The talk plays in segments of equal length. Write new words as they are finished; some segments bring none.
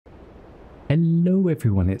Hello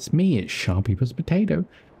everyone, it's me, it's Sharpypus Potato,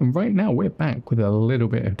 and right now we're back with a little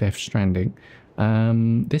bit of Death Stranding.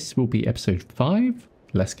 This will be episode 5.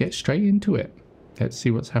 Let's get straight into it. Let's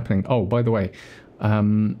see what's happening. Oh, by the way,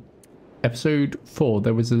 episode 4,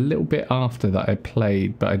 there was a little bit after that I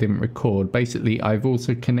played, but I didn't record. Basically, I've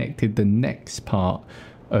also connected the next part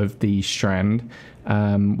of the strand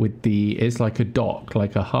with the, it's like a dock,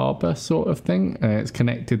 like a harbour sort of thing, and it's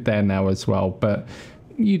connected there now as well, but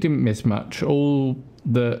you didn't miss much. All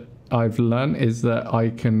that I've learned is that I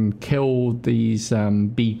can kill these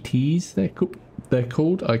BTs, they're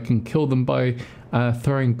called. I can kill them by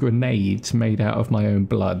throwing grenades made out of my own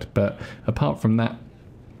blood, but apart from that,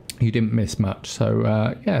 you didn't miss much. So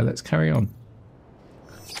yeah, let's carry on.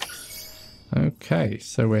 Okay,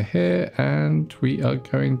 so we're here and we are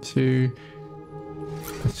going to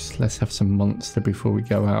let's have some monster before we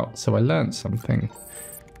go out. So I learned something.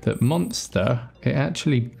 That monster, it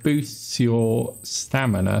actually boosts your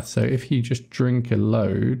stamina. So if you just drink a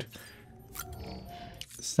load,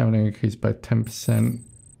 stamina increased by 10%.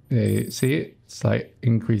 Yeah, see it? It's like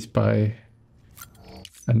increased by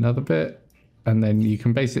another bit. And then you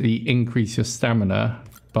can basically increase your stamina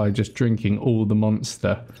by just drinking all the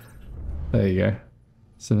monster. There you go.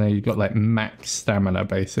 So now you've got like max stamina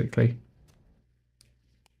basically.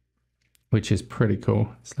 Which is pretty cool.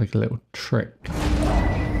 It's like a little trick.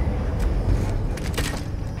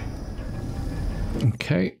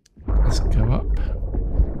 Okay, let's go up.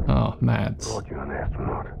 Oh, Mads. Thought you an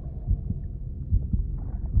astronaut.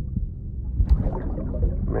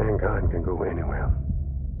 Mankind can go anywhere,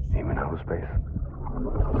 even outer space.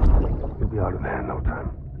 You'll be out of there in no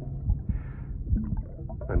time.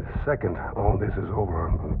 And the second all this is over,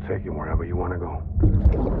 I'm going to take you wherever you want to go.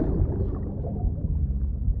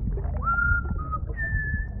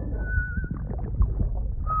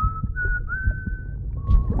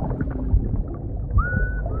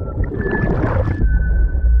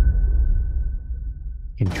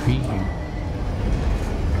 Intriguing.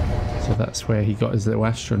 So that's where he got his little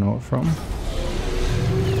astronaut from.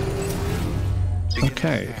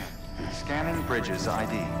 Okay. Scanning bridges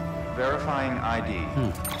ID. Verifying ID.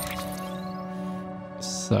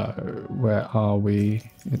 So where are we?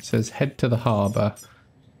 It says head to the harbour.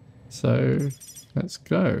 So let's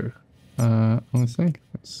go. Honestly,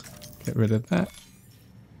 let's get rid of that.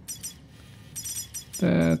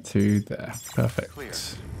 There to there. Perfect. Clear.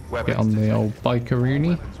 Get on the old biker-rooney.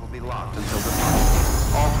 Will be locked until the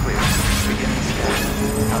all clear. Begin the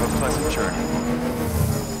scan. Have a pleasant journey.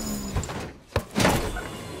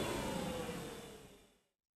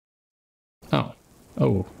 Oh.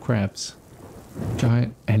 Oh, crabs.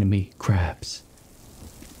 Giant enemy crabs.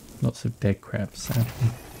 Lots of dead crabs,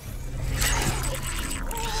 sadly.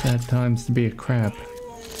 Sad times to be a crab.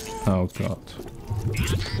 Oh, God.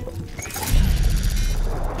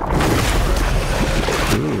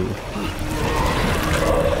 Ooh.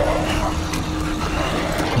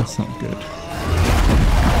 That's not good.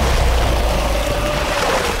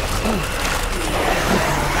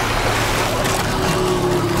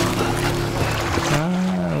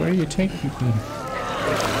 Ah, where are you taking me?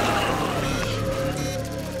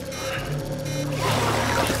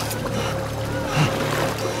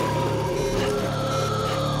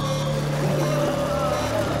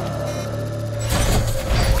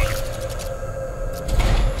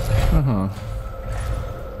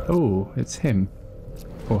 Oh, it's him.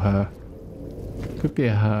 Or her. Could be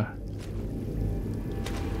a her.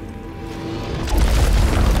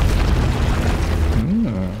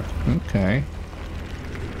 Okay.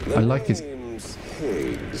 The I like his... name's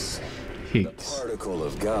Higgs. Higgs. The particle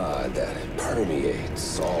of God that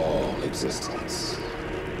permeates all existence.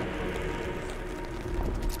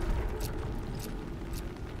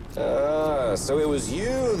 Ah, so it was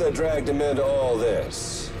you that dragged him into all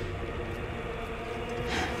this.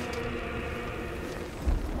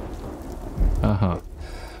 Uh-huh.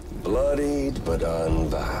 Bloodied but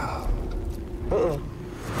unvowed. Oh.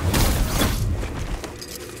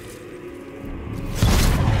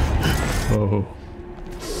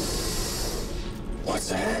 What's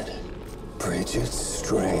that? Bridget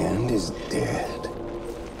Strand is dead.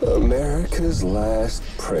 America's last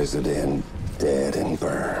president dead and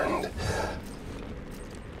burned.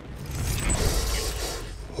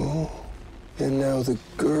 Oh, and now the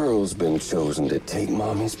girl's been chosen to take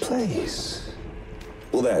Mommy's place.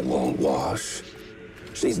 Well, that won't wash.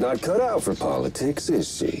 She's not cut out for politics, is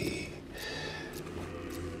she?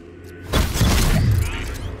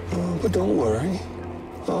 Oh, but don't worry.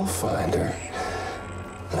 I'll find her.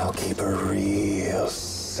 And I'll keep her real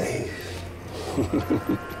safe.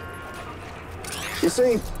 You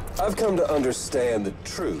see, I've come to understand the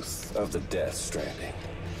truth of the Death Stranding.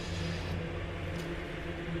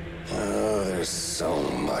 Oh, there's so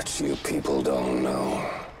much you people don't know.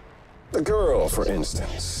 The girl, for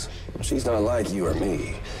instance. She's not like you or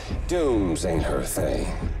me. Dooms ain't her thing.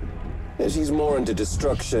 And she's more into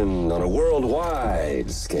destruction on a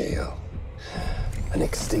worldwide scale. An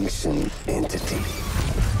extinction entity.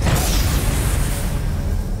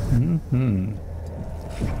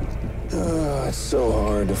 Oh, it's so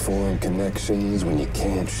hard to form connections when you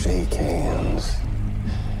can't shake hands.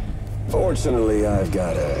 Fortunately, I've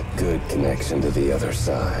got a good connection to the other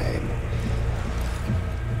side.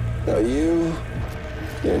 Now you're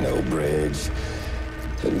no bridge.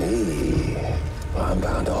 But me, I'm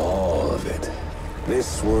bound to all of it.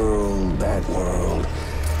 This world, that world,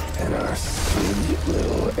 and our sweet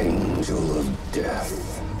little angel of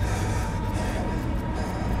death.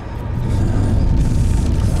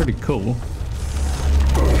 Pretty cool.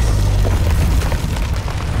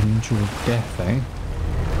 Angel of death, eh?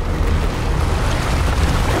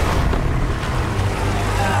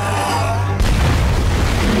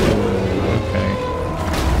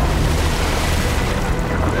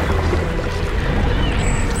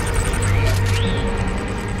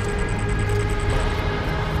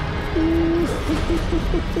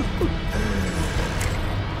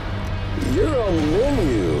 You're on the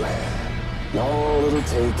menu. All it'll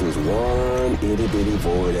take is one itty-bitty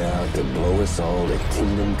void out to blow us all to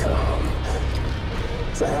kingdom come.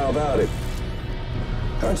 So how about it?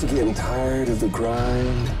 Aren't you getting tired of the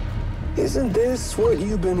grind? Isn't this what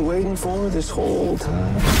you've been waiting for this whole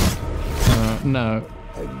time? No.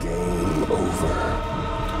 A game over.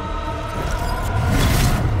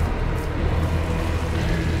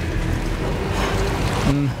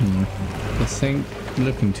 This ain't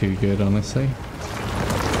looking too good, honestly.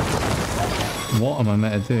 What am I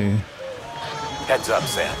meant to do? Heads up,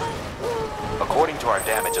 Sam. According to our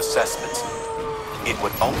damage assessments, it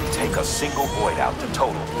would only take a single void out to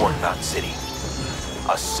total Port Knot City.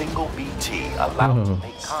 A single BT allowed to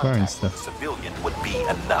make contact with a civilian would be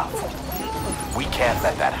enough. We can't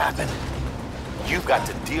let that happen. You've got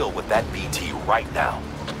to deal with that BT right now.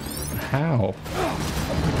 How?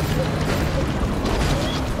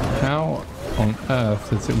 How on earth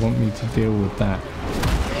does it want me to deal with that?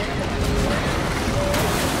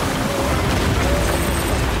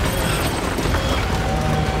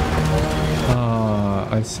 Ah,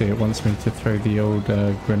 I see. It wants me to throw the old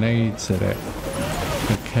grenades at it.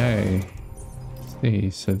 Okay. See,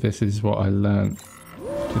 so this is what I learned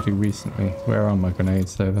to do recently. Where are my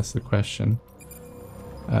grenades though? That's the question.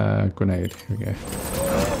 Grenade. Here we go.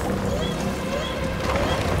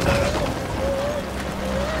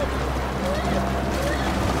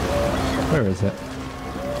 Where is it?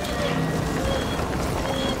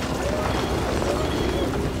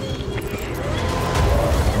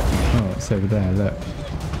 Oh, it's over there, look.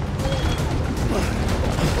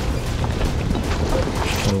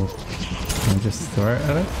 Oh, can I just throw it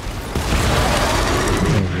at it?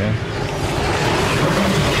 There we go.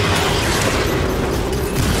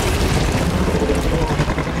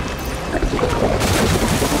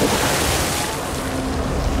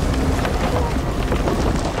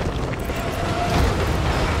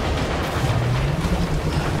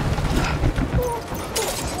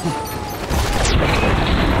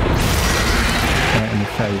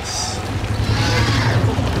 Face.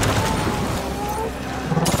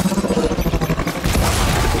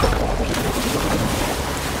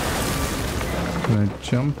 Can I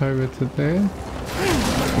jump over to there?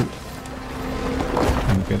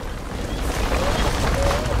 I'm good.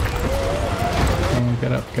 Oh,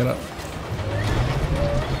 get up, get up.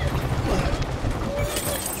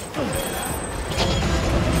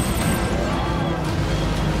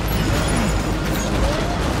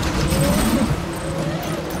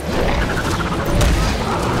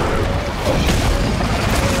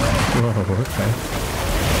 Okay.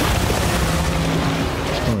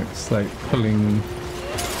 Oh, it's like pulling me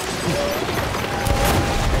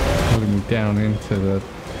down into the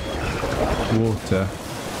water.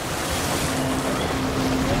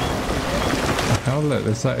 How look,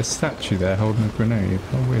 there's like a statue there holding a grenade.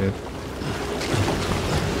 How weird.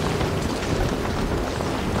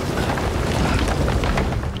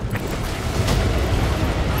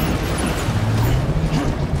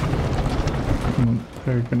 Come on,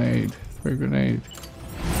 throw a grenade. Throw a grenade.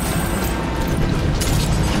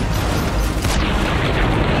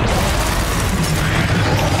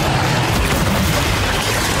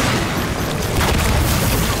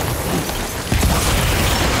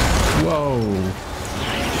 Whoa!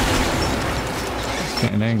 It's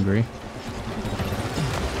getting angry.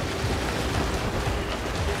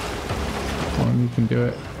 do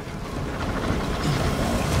it.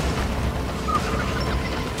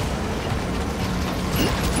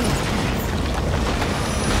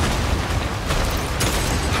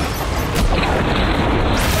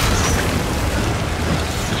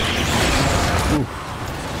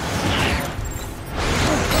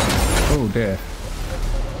 Oh dear.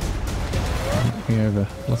 Me over.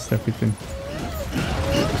 Lost everything.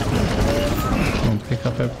 Come on, pick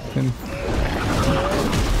up everything.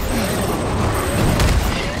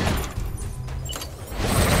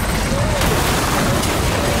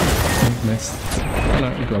 Missed.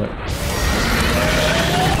 No, we got it.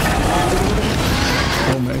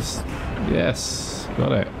 Almost. Yes,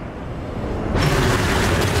 got it.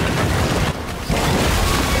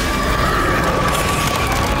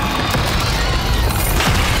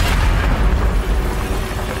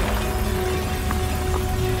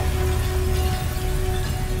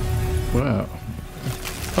 Wow.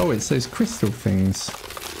 Oh, it's those crystal things.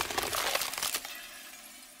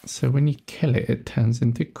 So when you kill it, it turns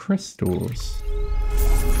into crystals.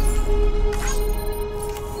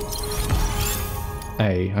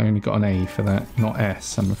 A. I only got an A for that, not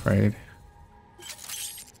S, I'm afraid.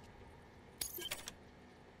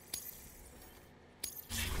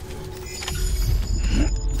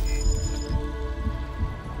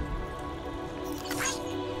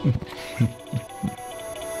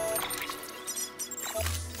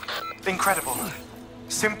 Incredible.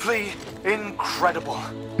 Simply incredible.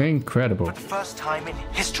 Incredible. For the first time in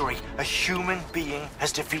history, a human being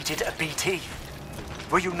has defeated a BT.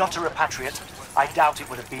 Were you not a repatriate, I doubt it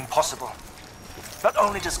would have been possible. Not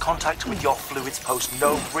only does contact with your fluids pose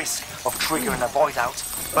no risk of triggering a void out,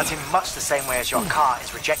 but in much the same way as your car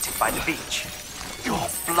is rejected by the beach. Your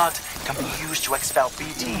blood can be used to expel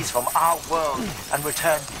BTs from our world and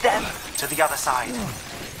return them to the other side.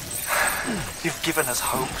 You've given us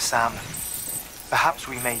hope, Sam. Perhaps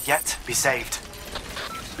we may yet be saved.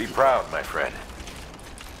 Be proud, my friend.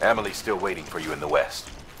 Emily's still waiting for you in the west.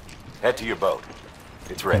 Head to your boat.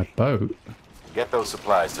 It's ready. A boat? Get those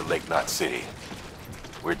supplies to Lake Knot City.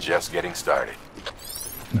 We're just getting started.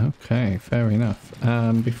 Okay, fair enough.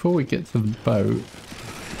 Before we get to the boat,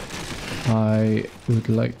 I would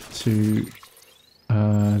like to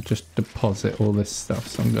just deposit all this stuff.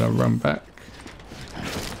 So I'm going to run back.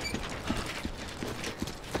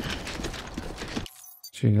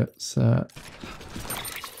 Let's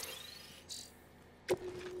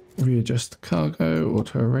readjust the cargo,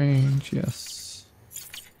 auto arrange, yes.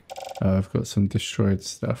 Oh, I've got some destroyed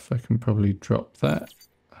stuff. I can probably drop that.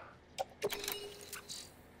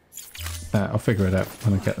 I'll figure it out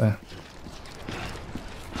when I get there.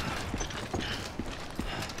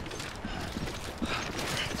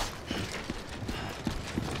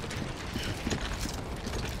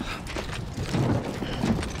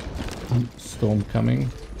 Storm coming.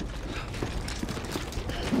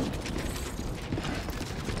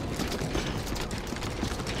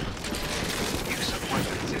 Use of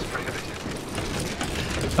weapons is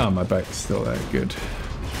prohibited. Oh, my back's still there. Good.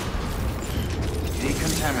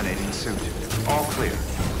 Decontaminating suit. All clear.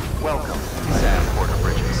 Welcome, Sam Porter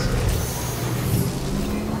Bridges.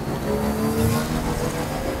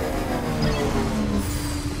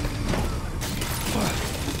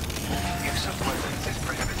 Use of weapons is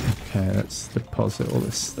prohibited. Okay, let's deposit all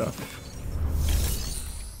this stuff.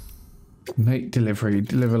 Make delivery.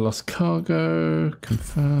 Deliver lost cargo.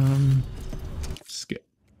 Confirm. Skip.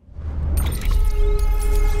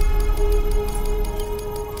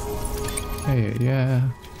 Hey, yeah.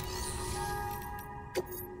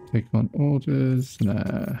 Take on orders.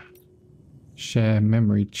 Nah. Share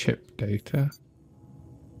memory chip data.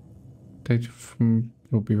 Data from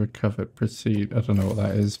will be recovered. Proceed. I don't know what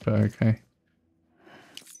that is, but okay.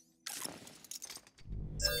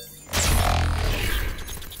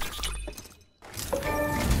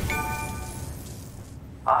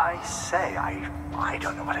 I say, I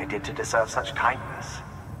don't know what I did to deserve such kindness.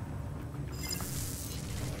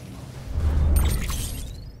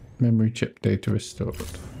 Memory chip data restored.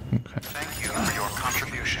 Okay. Thank you for your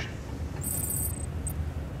contribution.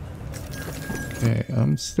 Okay,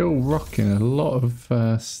 I'm still rocking a lot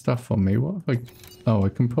of stuff on me. What have I... Oh, I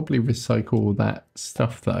can probably recycle all that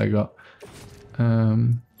stuff that I got.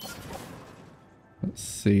 Let's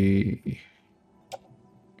see.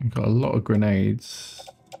 I've got a lot of grenades.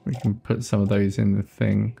 We can put some of those in the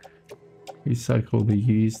thing. Recycle the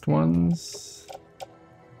used ones.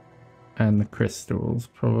 And the crystals,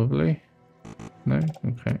 probably. No?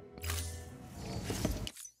 Okay.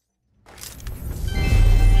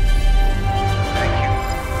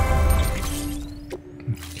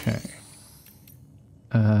 Okay.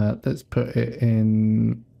 Let's put it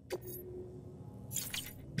in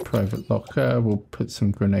private locker. We'll put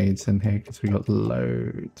some grenades in here because we got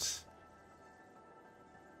loads.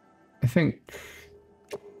 I think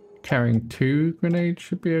carrying 2 grenades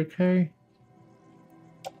should be okay.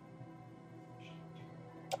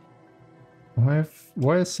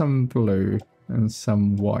 Why are some blue and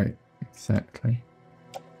some white exactly?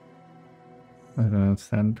 I don't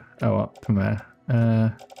understand. Oh, up, come here.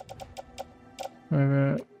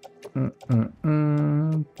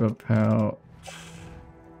 Drop out.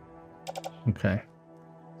 Okay.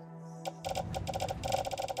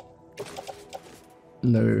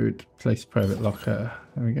 Load, place private locker.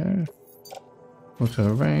 There we go.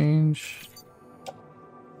 Auto arrange.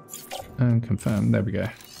 And confirm. There we go.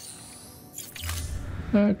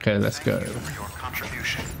 Okay, let's go. Thank you for your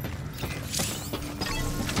contribution.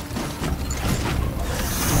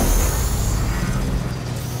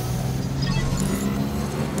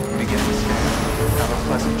 Begin the scan. Have a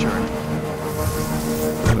pleasant journey.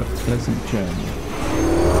 Have a pleasant journey.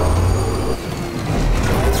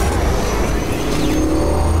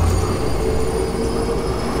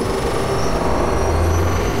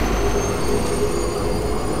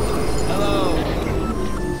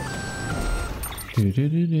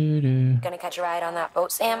 Gonna catch a ride on that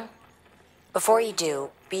boat, Sam? Before you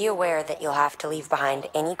do, be aware that you'll have to leave behind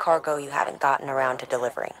any cargo you haven't gotten around to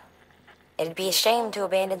delivering. It'd be a shame to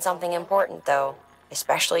abandon something important, though,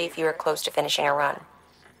 especially if you were close to finishing a run.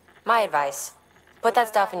 My advice, put that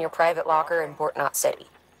stuff in your private locker in Port Knot City.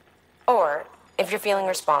 Or, if you're feeling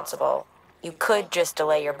responsible, you could just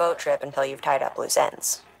delay your boat trip until you've tied up loose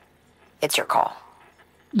ends. It's your call.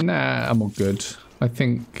 Nah, I'm all good. I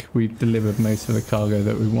think we delivered most of the cargo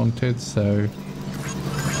that we wanted, so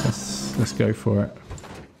let's go for it.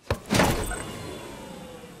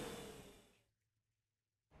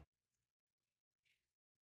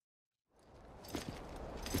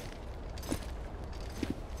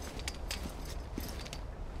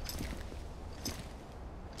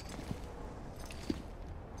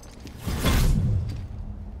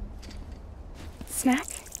 Snack?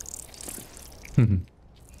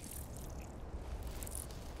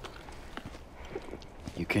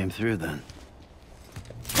 You came through then.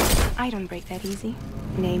 I don't break that easy.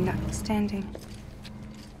 Name notwithstanding.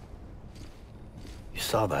 You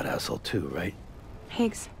saw that asshole too, right?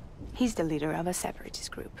 Higgs. He's the leader of a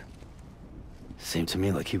separatist group. Seemed to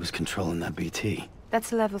me like he was controlling that BT.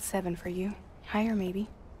 That's level 7 for you. Higher, maybe.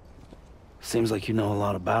 Seems like you know a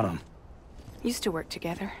lot about him. Used to work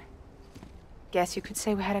together. Guess you could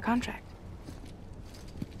say we had a contract.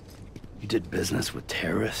 You did business with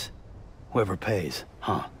terrorists? Whoever pays,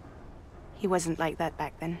 huh? He wasn't like that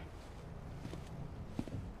back then.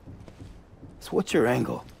 So what's your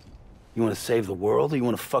angle? You want to save the world, or you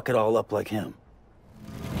want to fuck it all up like him?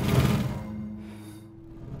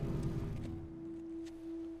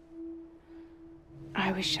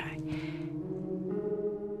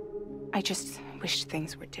 I just wished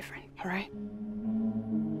things were different, all right?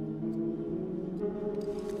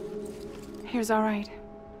 Here's all right.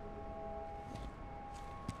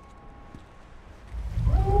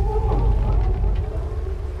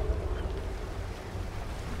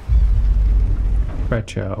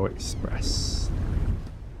 Fragile Express.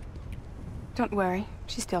 Don't worry,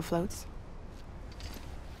 she still floats.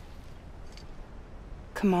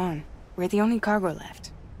 Come on, we're the only cargo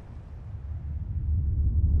left.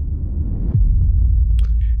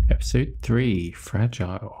 Episode 3,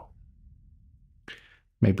 Fragile.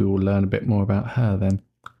 Maybe we'll learn a bit more about her then.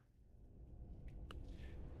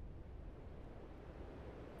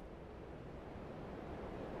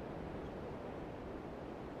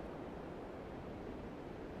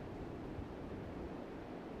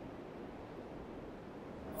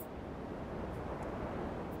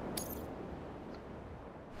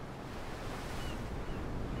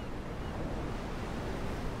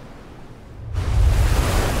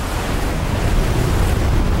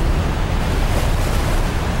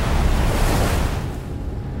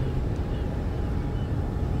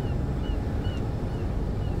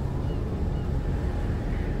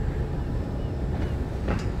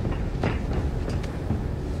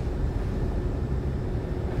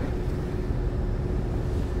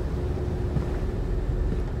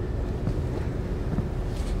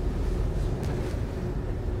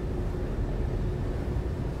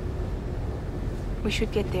 We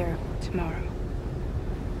should get there tomorrow.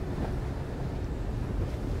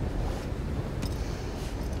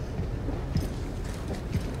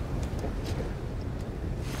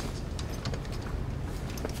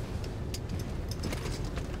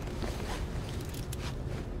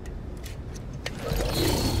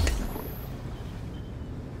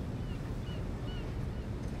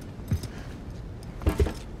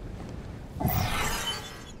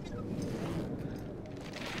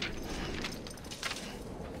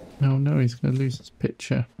 Oh no, he's going to lose his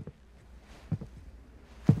picture.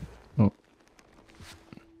 Oh.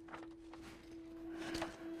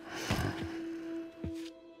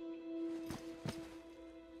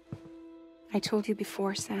 I told you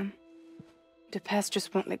before, Sam. The past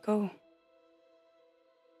just won't let go.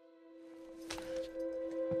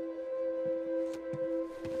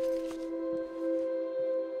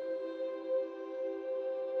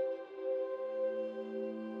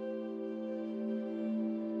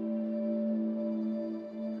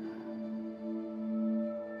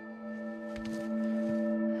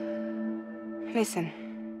 Listen,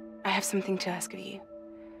 I have something to ask of you.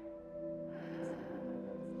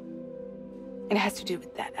 It has to do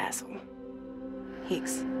with that asshole,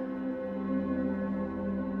 Higgs.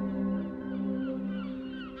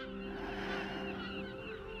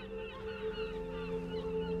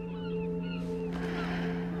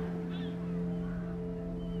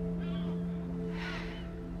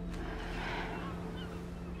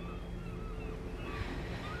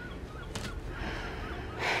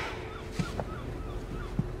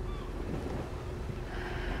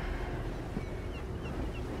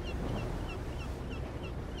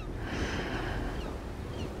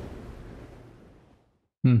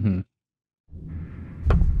 Mm-hmm.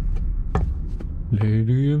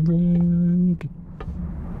 Lady in red.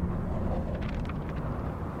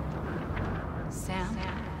 Sam?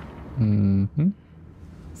 Mm-hmm.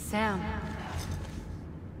 Sam?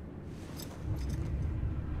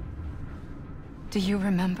 Do you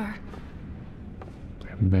remember?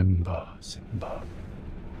 Remember, Simba.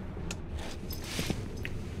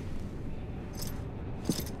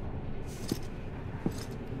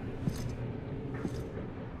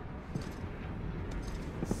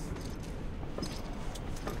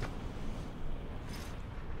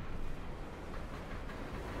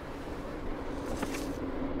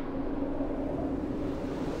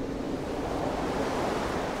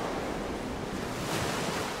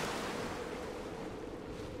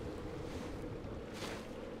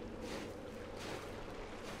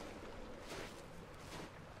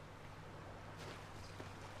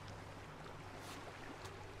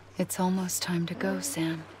 It's almost time to go,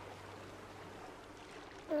 Sam.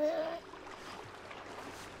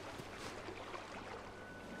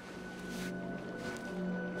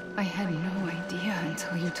 I had no idea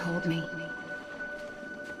until you told me.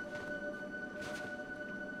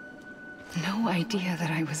 No idea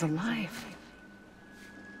that I was alive.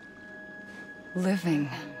 Living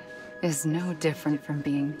is no different from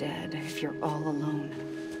being dead if you're all alone.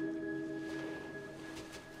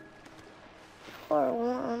 Or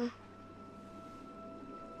warm.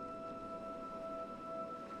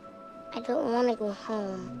 I don't want to go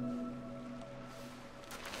home.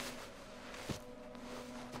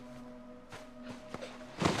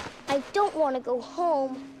 I don't want to go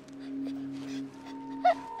home.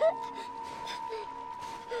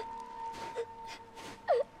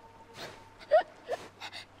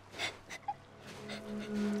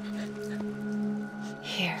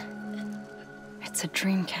 Here. It's a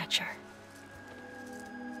dream catcher.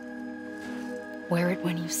 Wear it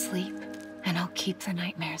when you sleep, and I'll keep the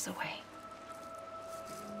nightmares away.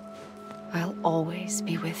 I'll always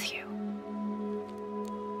be with you.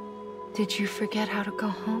 Did you forget how to go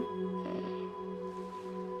home?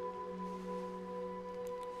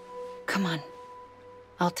 Come on.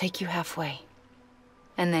 I'll take you halfway.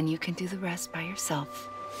 And then you can do the rest by yourself.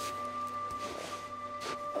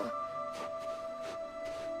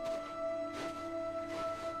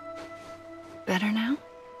 Better now?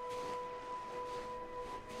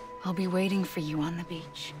 I'll be waiting for you on the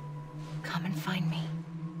beach. Come and find me.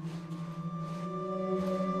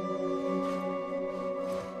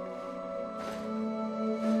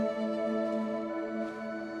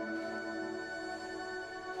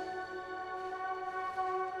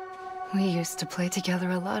 We used to play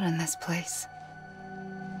together a lot in this place.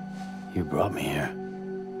 You brought me here.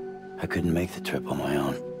 I couldn't make the trip on my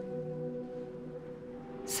own.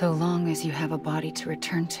 So long as you have a body to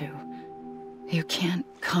return to, you can't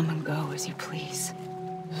come and go as you please.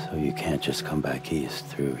 So you can't just come back east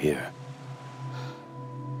through here?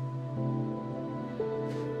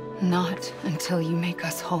 Not until you make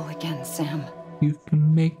us whole again, Sam. You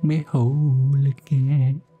can make me whole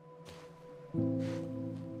again.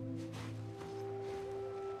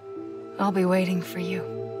 I'll be waiting for you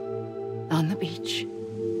on the beach.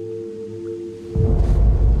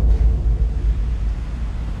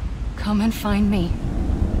 Come and find me.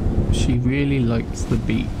 She really likes the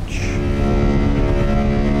beach.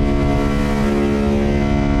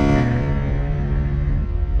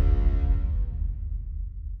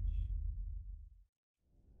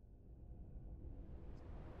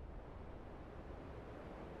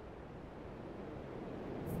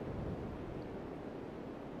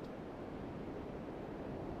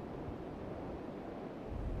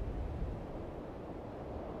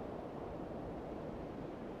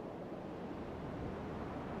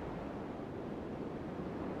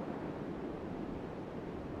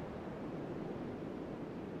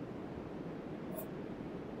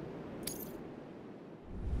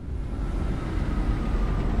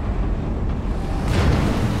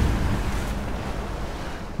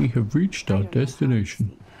 We have reached our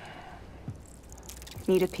destination.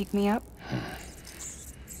 Need a pick-me-up?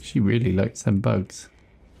 She really likes them bugs.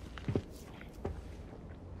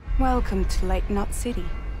 Welcome to Lake Knot City.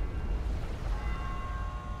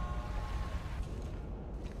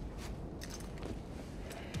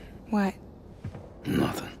 What?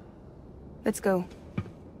 Nothing. Let's go.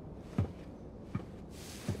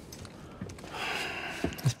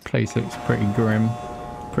 This place looks pretty grim,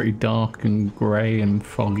 pretty dark and grey and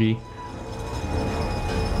foggy.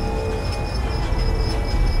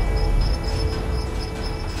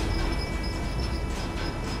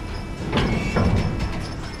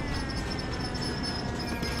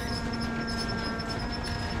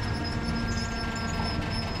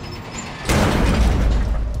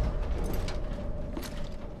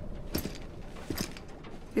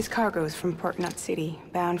 This cargo is from Port Knot City,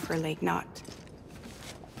 bound for Lake Knot.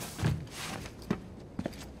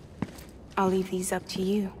 I'll leave these up to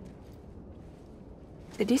you.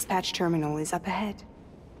 The dispatch terminal is up ahead.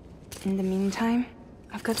 In the meantime,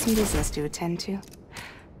 I've got some business to attend to.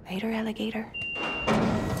 Later, alligator.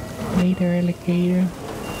 Later, alligator.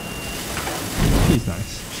 She's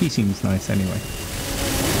nice. She seems nice anyway.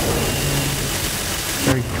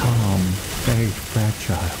 Very calm, very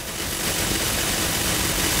fragile.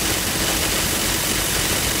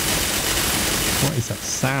 What is that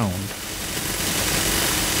sound?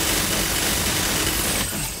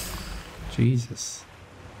 Jesus.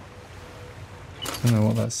 I don't know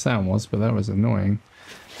what that sound was, but that was annoying.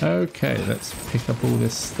 Okay, let's pick up all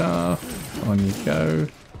this stuff. On you go.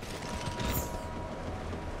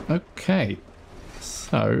 Okay.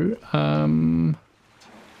 So, some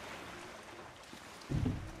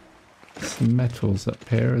metals up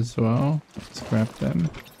here as well. Let's grab them.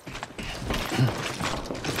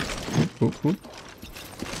 Whoop, whoop, whoop.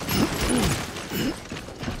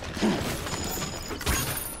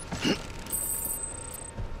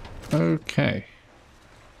 Okay.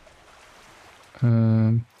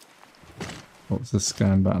 What was the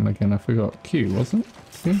scan button again? I forgot. Q, wasn't it?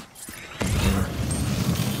 Q?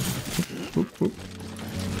 Whoop, whoop.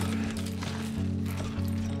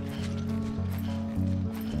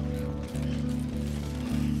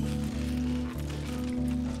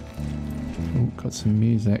 Oh, got some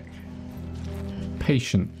music.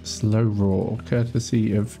 Patient, slow roar,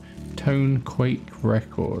 courtesy of Tone Quake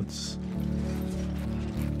Records.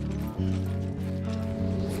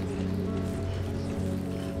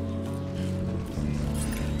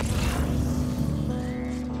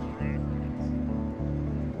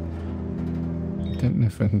 Don't know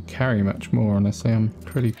if I can carry much more, honestly. I'm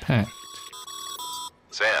pretty packed.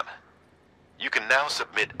 Sam, you can now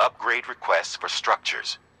submit upgrade requests for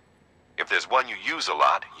structures. If there's one you use a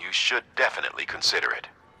lot, you should definitely consider it.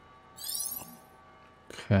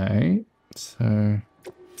 Okay, so...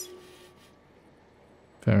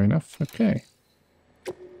 fair enough, okay.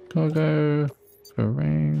 Cargo, for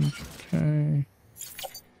range, okay.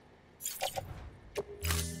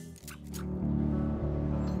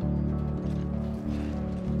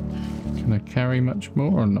 Can I carry much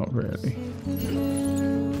more or not really?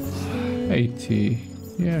 80.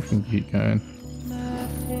 Yeah, I can keep going.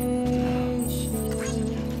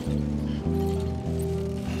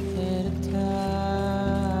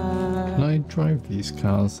 Can I drive these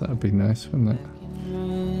cars? That would be nice, wouldn't it?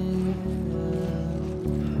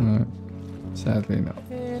 No, sadly not.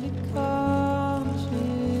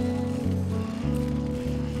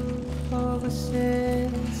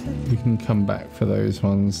 We can come back for those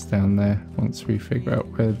ones down there once we figure out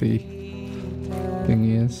where the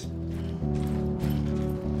thing is.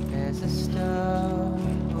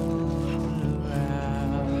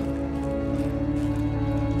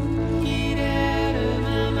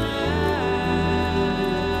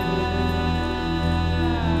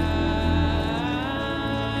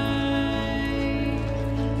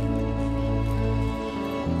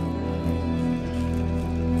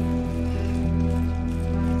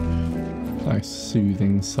 Nice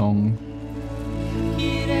soothing song.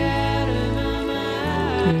 Get out of my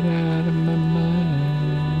mind. Get out of my mind.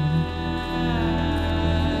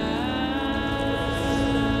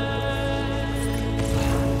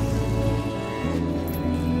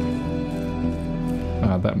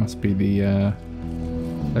 Ah, that must be the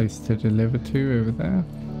place to deliver to over there.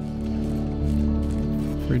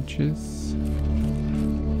 Bridges.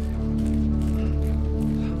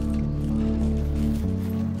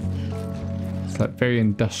 Like very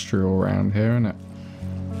industrial around here, isn't it?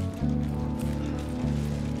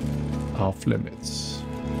 Off limits.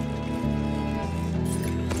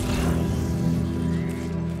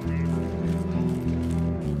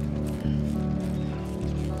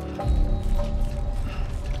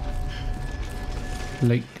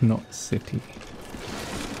 Lake Knot City.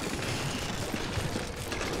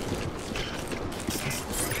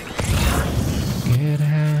 Get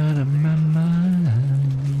out of my mind.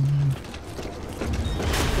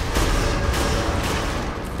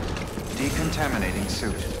 Decontaminating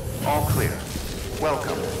suit. All clear.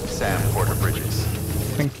 Welcome, Sam Porter Bridges.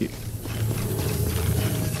 Thank you.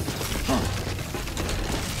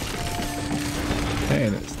 Okay,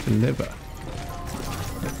 let's deliver.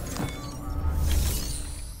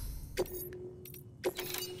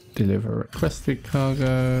 Deliver requested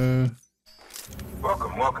cargo.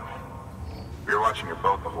 Welcome, welcome. We were watching your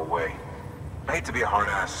boat the whole way. I hate to be a hard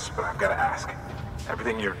ass, but I've got to ask.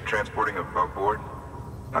 Everything you're transporting above board?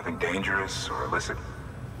 Nothing dangerous or illicit?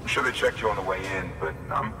 I'm sure they checked you on the way in, but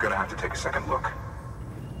I'm gonna have to take a second look.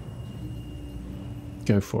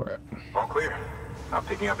 Go for it. All clear. Not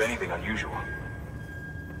picking up anything unusual.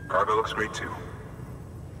 Cargo looks great too.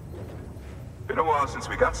 Been a while since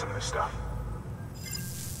we got some of this stuff.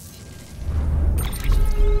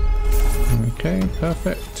 Okay,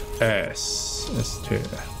 perfect. S2.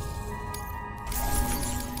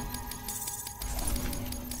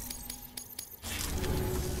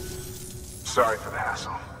 Sorry for the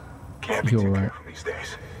hassle. Can't be too careful these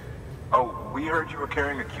days. Oh, we heard you were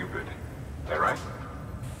carrying a Cupid. Is that right?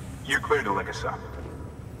 You're clear to link us up.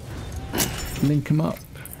 Link them up.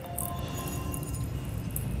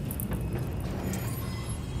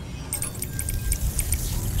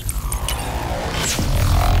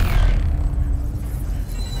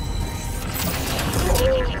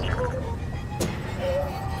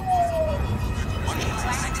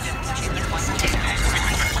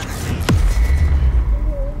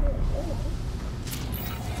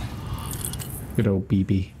 Good old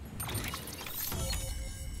BB.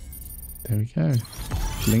 There we go.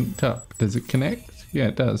 Linked up. Does it connect? Yeah,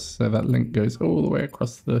 it does. So that link goes all the way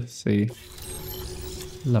across the sea.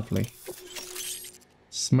 Lovely.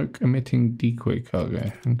 Smoke emitting decoy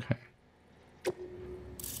cargo. Okay.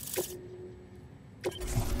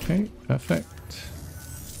 Okay, perfect.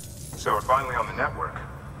 So we're finally on the network.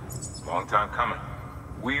 Long time coming.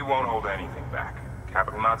 We won't hold anything back.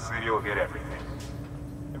 Capital Knot City will get everything.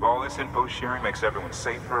 If all this info sharing makes everyone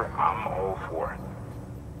safer, I'm all for it.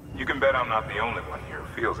 You can bet I'm not the only one here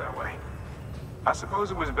who feels that way. I suppose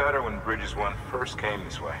it was better when Bridges 1 first came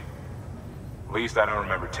this way. At least I don't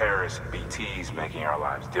remember terrorists and BTs making our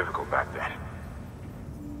lives difficult back then.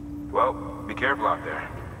 Well, be careful out there.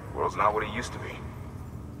 The world's not what it used to be.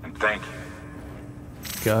 And thank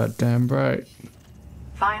you. Goddamn right.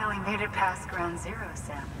 Finally made it past ground zero,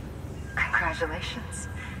 Sam. Congratulations.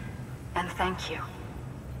 And thank you.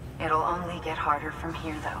 It'll only get harder from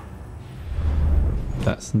here, though.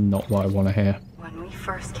 That's not what I want to hear. When we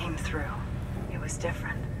first came through, it was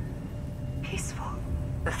different. Peaceful.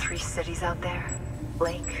 The 3 cities out there,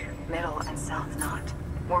 Lake, Middle, and South Knot,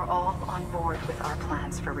 were all on board with our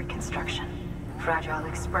plans for reconstruction. Fragile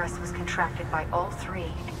Express was contracted by all 3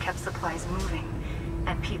 and kept supplies moving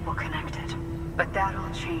and people connected. But that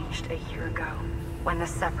all changed a year ago, when the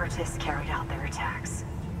Separatists carried out their attacks.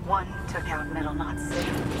 One took out Middle Knot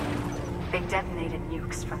City. They detonated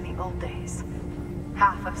nukes from the old days.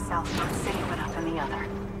 Half of South Knot City went up in the other.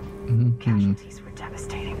 Casualties were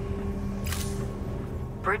devastating.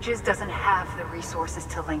 Bridges doesn't have the resources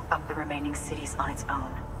to link up the remaining cities on its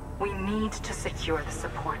own. We need to secure the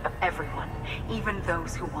support of everyone, even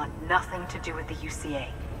those who want nothing to do with the UCA.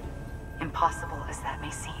 Impossible as that may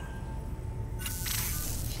seem.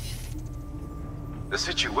 The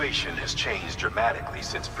situation has changed dramatically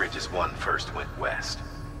since Bridges 1 first went west.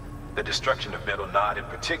 The destruction of Middle Knot in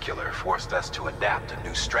particular forced us to adapt a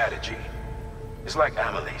new strategy. It's like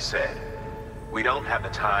Amelie said, we don't have the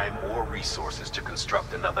time or resources to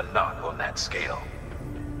construct another knot on that scale.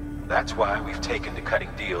 That's why we've taken to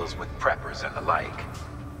cutting deals with preppers and the like.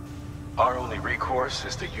 Our only recourse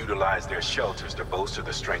is to utilize their shelters to bolster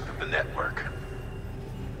the strength of the network.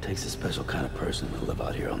 Takes a special kind of person to live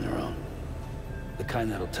out here on their own. The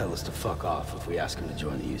kind that'll tell us to fuck off if we ask him to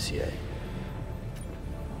join the UCA.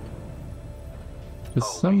 For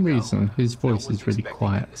some reason, his voice is really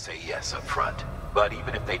quiet. To say yes up front, but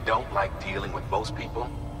even if they don't like dealing with most people,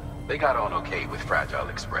 they got on okay with Fragile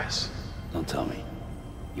Express. Don't tell me.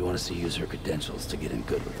 You want us to use her credentials to get in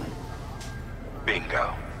good with them?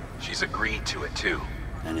 Bingo. She's agreed to it too.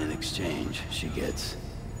 And in exchange, she gets...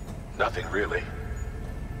 Nothing really.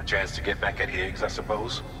 A chance to get back at Higgs, I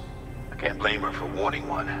suppose. I can't blame her for wanting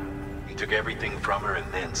one. He took everything from her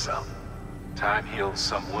and then some. Time heals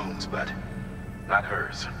some wounds, but not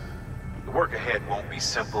hers. The work ahead won't be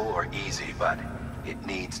simple or easy, but it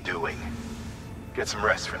needs doing. Get some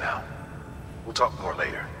rest for now. We'll talk more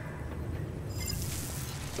later.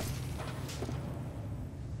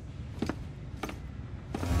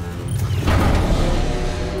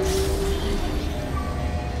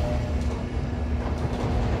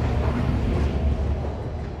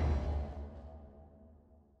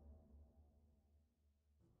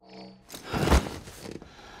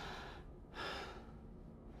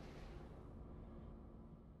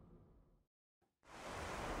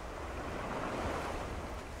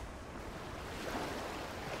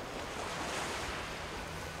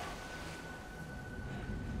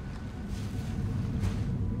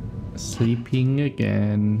 Sleeping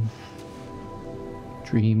again.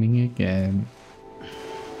 Dreaming again.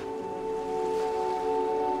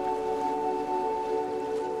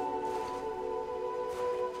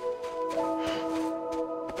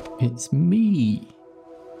 It's me.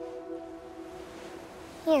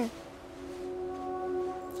 Here.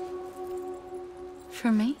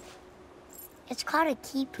 For me? It's called a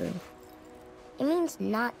keeper. It means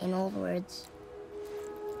knot in old words.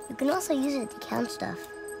 You can also use it to count stuff.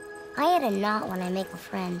 I add a knot when I make a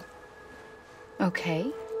friend. Okay.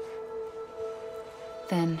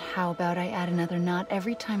 Then how about I add another knot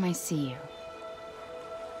every time I see you?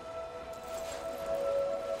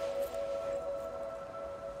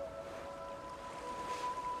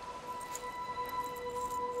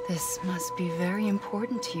 This must be very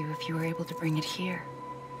important to you if you were able to bring it here.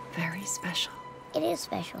 Very special. It is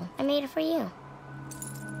special. I made it for you.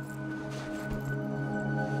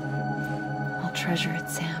 I'll treasure it,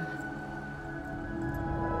 Sam.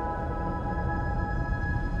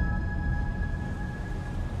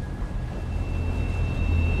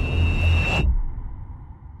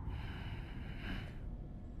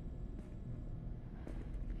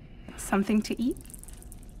 Something to eat?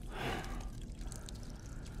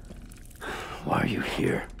 Why are you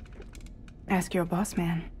here? Ask your boss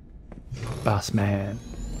man. Boss man.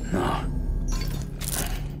 No.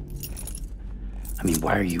 I mean,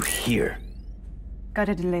 why are you here? Got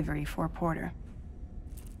a delivery for Porter.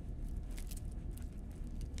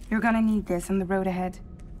 You're gonna need this on the road ahead.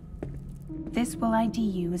 This will ID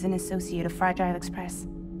you as an associate of Fragile Express.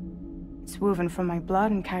 It's woven from my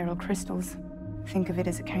blood and chiral crystals. Think of it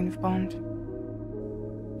as a kind of bond.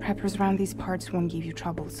 Preppers around these parts won't give you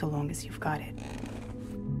trouble so long as you've got it.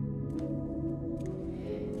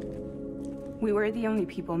 We were the only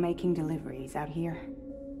people making deliveries out here.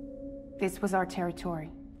 This was our territory.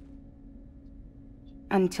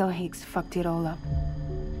 Until Higgs fucked it all up.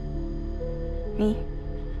 Me,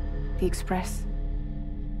 the Express,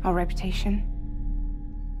 our reputation,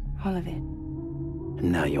 all of it.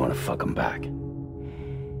 And now you want to fuck him back.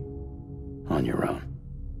 On your own.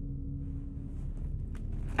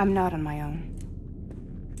 I'm not on my own.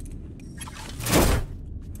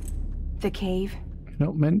 The cave. You're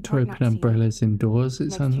not meant to open umbrellas indoors,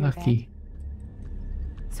 it's unlucky.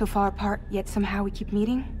 So far apart, yet somehow we keep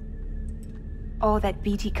meeting? All that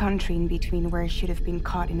BT country in between where I should have been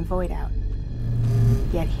caught in a void out.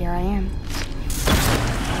 Yet here I am.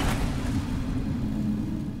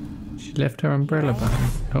 She left her umbrella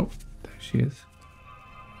behind. Oh, there she is.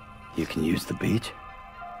 You can use the beach?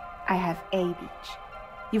 I have a beach.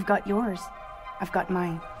 You've got yours. I've got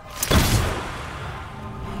mine.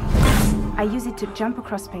 I use it to jump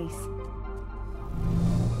across space.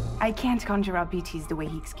 I can't conjure up BTs the way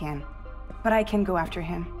Higgs can, but I can go after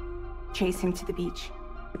him, chase him to the beach.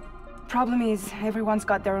 Problem is, everyone's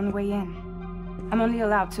got their own way in. I'm only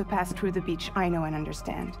allowed to pass through the beach I know and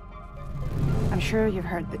understand. I'm sure you've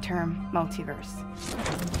heard the term multiverse.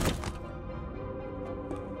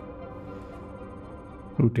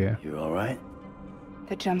 Oh dear. You all right?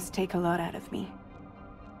 The jumps take a lot out of me.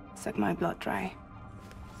 Suck my blood dry.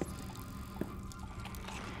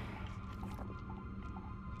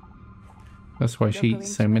 That's why she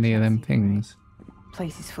eats so many of them things.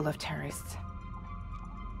 Place is full of terrorists.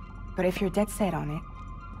 But if you're dead set on it,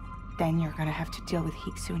 then you're gonna have to deal with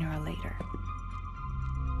Higgs sooner or later.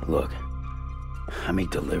 Look, I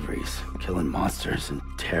make deliveries, killing monsters and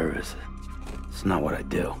terrorists. It's not what I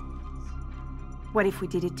do. What if we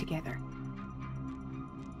did it together?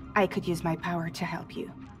 I could use my power to help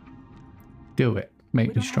you. Do it. Make me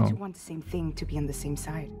We don't have to strong. want the same thing to be on the same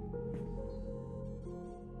side.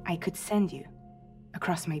 I could send you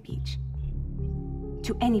across my beach.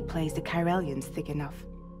 To any place the Chiralian's thick enough.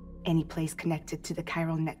 Any place connected to the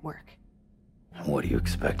chiral network. What do you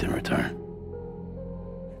expect in return?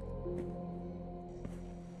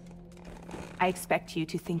 I expect you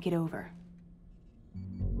to think it over.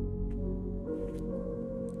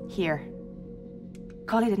 Here.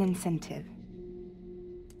 Call it an incentive.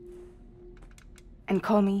 And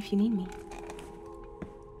call me if you need me.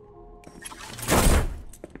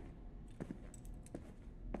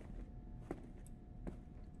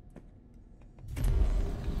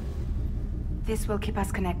 This will keep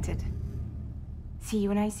us connected. See you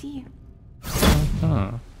when I see you.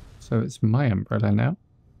 Ah, so it's my umbrella now.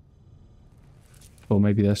 Or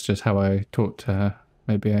maybe that's just how I talk to her.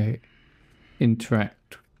 Maybe I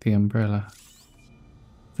interact with the umbrella.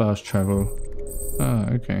 Fast travel. Ah,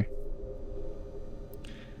 okay.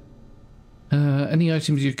 Any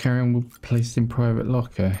items you carry on will be placed in private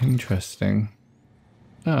locker. Interesting.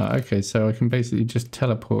 Ah, okay, so I can basically just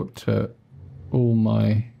teleport to all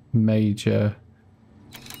my major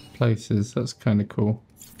places. That's kind of cool.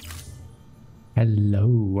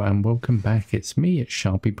 Hello and welcome back. It's me, it's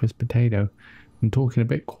Sharpypus Potato. I'm talking a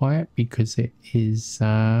bit quiet because it is,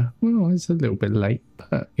 well, it's a little bit late,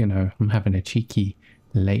 but, you know, I'm having a cheeky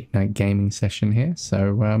late night gaming session here.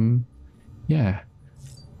 So, yeah,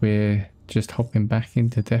 we're just hopping back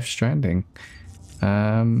into Death Stranding.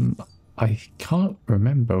 I can't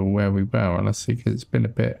remember where we were, honestly, because it's been a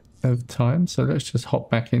bit of time. So let's just hop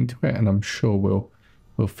back into it and I'm sure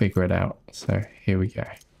we'll figure it out. So here we go.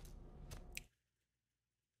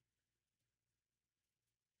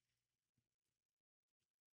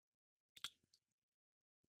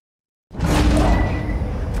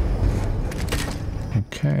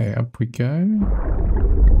 Okay, up we go.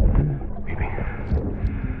 Baby.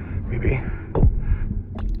 Baby.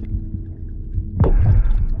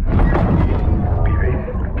 Baby,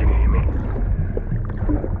 can you hear me?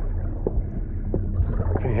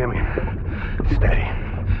 Can you hear me? Steady.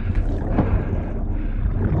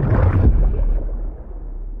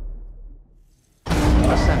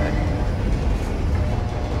 Ascending.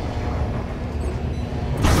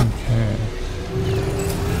 Okay.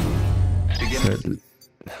 So,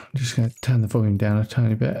 I'm just going to turn the volume down a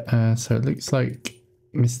tiny bit. So it looks like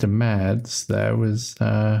Mr. Mads there was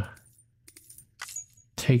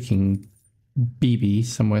taking BB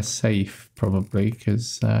somewhere safe, probably,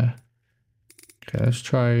 because okay, let's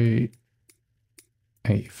try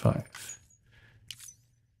 85.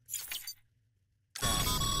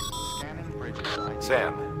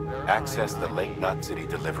 Sam, access the Lake Knot City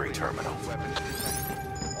delivery terminal.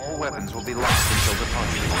 All weapons will be locked until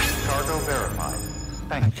departure. Cargo verified.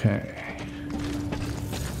 Thank you. Okay.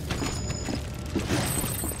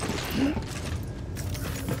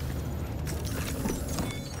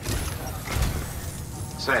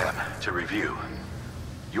 Sam, to review.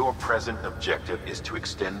 Your present objective is to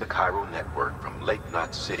extend the Cairo network from Lake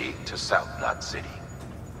Knot City to South Knot City.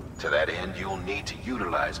 To that end, you'll need to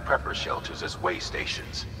utilize prepper shelters as way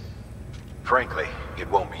stations. Frankly, it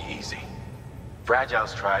won't be easy.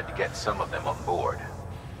 Fragile's tried to get some of them on board,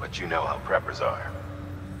 but you know how preppers are.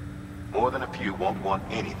 More than a few won't want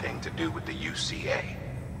anything to do with the UCA.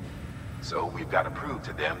 So we've got to prove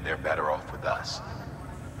to them they're better off with us.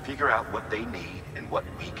 Figure out what they need and what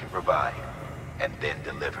we can provide, and then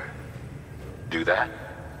deliver. Do that,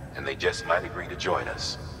 and they just might agree to join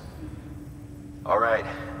us. All right,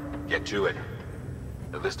 get to it.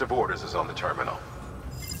 The list of orders is on the terminal.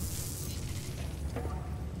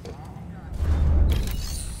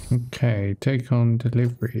 Okay, take on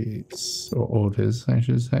deliveries, or orders, I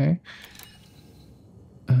should say.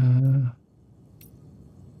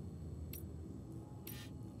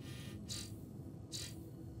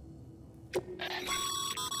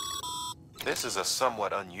 This is a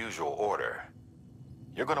somewhat unusual order.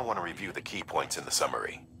 You're going to want to review the key points in the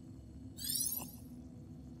summary.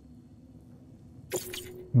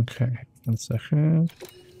 Okay, 1 second.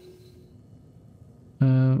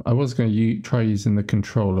 I was going to try using the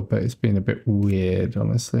controller, but it's been a bit weird,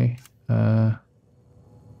 honestly. Less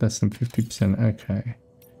than 50%, okay.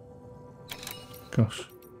 Gosh,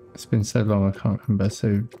 it's been so long I can't remember.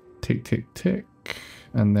 So tick, tick, tick,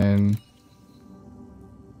 and then...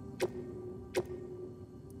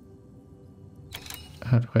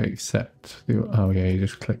 How do I accept the... Oh yeah, you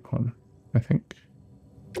just click one, I think.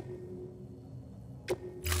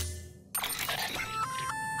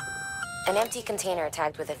 An empty container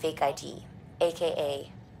tagged with a fake ID,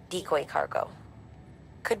 aka decoy cargo.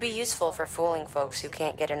 Could be useful for fooling folks who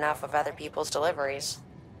can't get enough of other people's deliveries.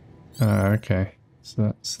 Okay, so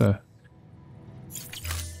that's a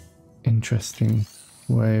interesting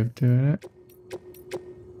way of doing it.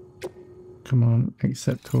 Come on,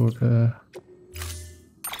 accept order.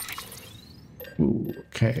 Ooh,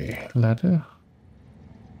 okay, ladder.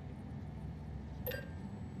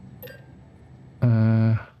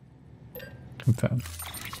 Confirm.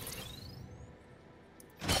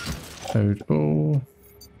 Load all.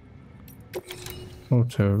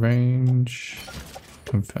 Auto arrange.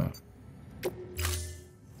 Confirm.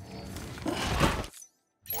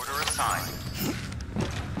 Order assigned.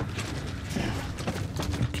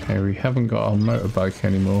 Okay, we haven't got our motorbike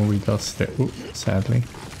anymore. We lost it, sadly.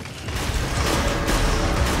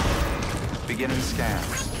 Beginning scan.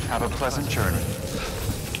 Have a pleasant journey.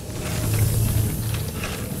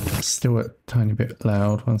 Still a tiny bit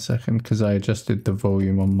loud, 1 second, because I adjusted the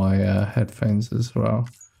volume on my headphones as well.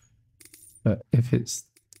 But if it's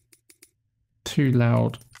too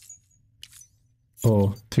loud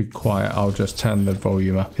or too quiet, I'll just turn the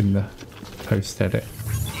volume up in the post edit.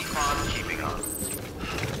 Keep on keeping on.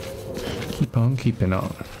 Keep on keeping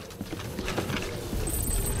on.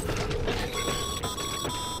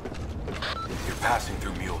 passing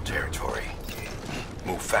through mule territory.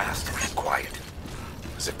 Move fast and quiet.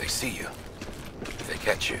 As if they see you. If they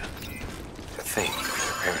catch you. To think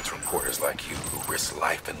your parents were porters like you who risked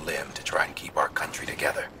life and limb to try and keep our country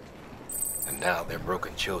together. And now their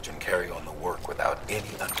broken children carry on the work without any...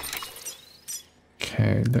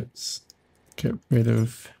 Okay, let's get rid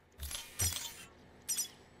of...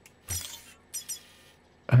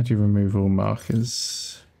 How do you remove all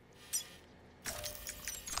markers?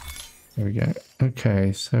 There we go.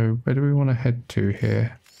 Okay, so where do we want to head to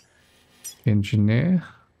here? Engineer.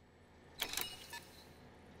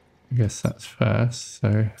 I guess that's first,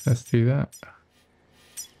 so let's do that.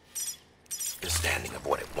 Understanding of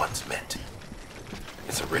what it once meant.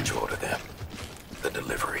 It's a ritual to them. The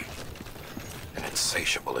delivery. An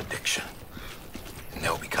insatiable addiction. And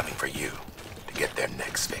they'll be coming for you to get their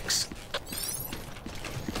next fix.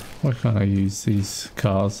 Why can't I use these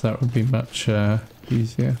cars? That would be much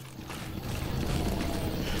easier.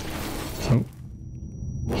 Oh,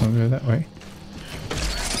 I'll go that way.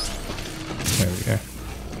 There we go.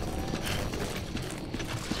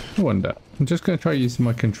 I wonder. I'm just going to try using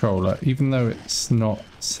my controller, even though it's not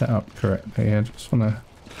set up correctly. I just want to...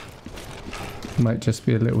 Might just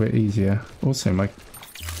be a little bit easier. Also, my...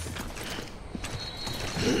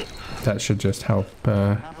 That should just help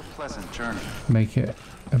Have a pleasant journey. Make it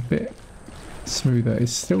a bit smoother.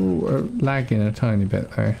 It's still lagging a tiny bit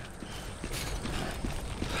though.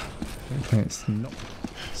 Okay, it's not.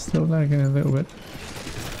 Still lagging a little bit.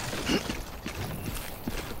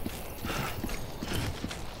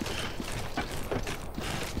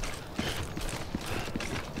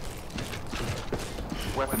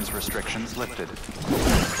 Weapons restrictions lifted.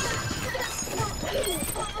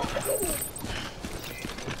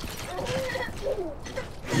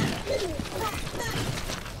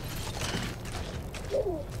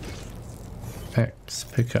 X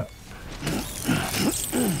pick up.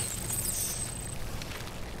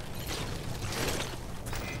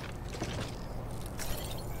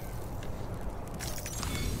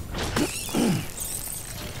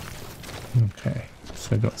 Okay,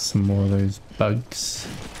 so I got some more of those bugs.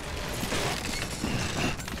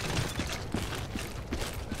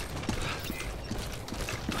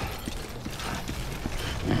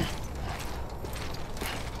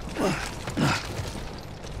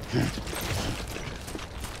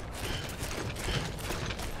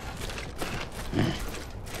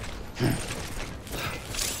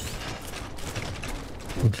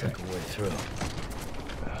 Okay.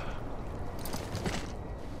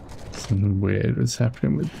 Something weird was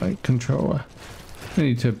happening with my controller. I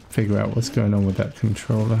need to figure out what's going on with that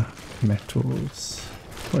controller. Metals.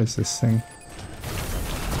 What is this thing?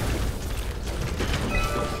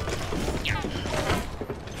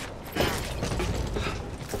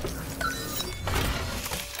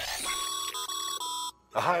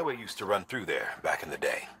 A highway used to run through there back in the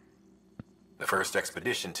day. The first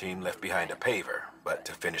expedition team left behind a paver, but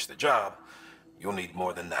to finish the job, you'll need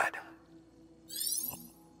more than that.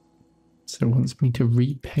 So it wants me to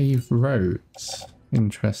repave roads.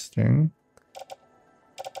 Interesting.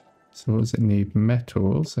 So what does it need?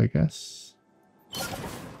 Metals, I guess.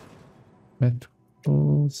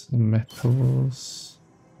 Metals, metals.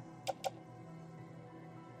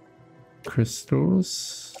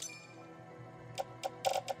 Crystals.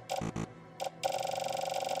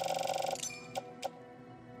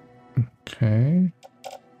 Okay.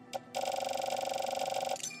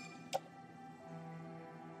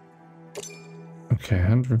 Okay,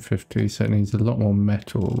 150, so it needs a lot more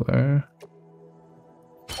metal there.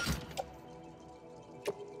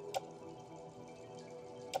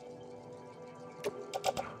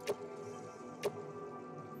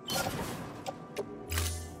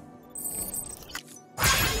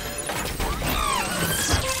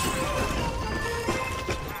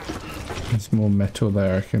 There's more metal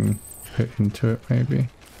there I can put into it maybe.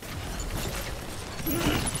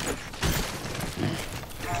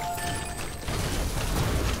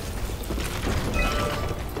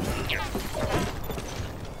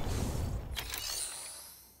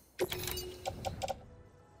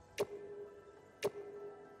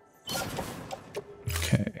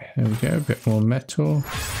 There we go, a bit more metal.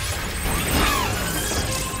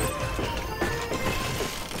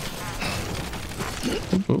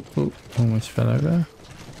 Oh, oh, oh, almost fell over.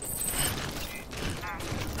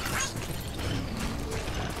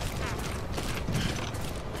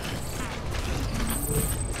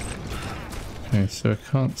 Okay, so I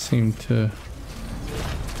can't seem to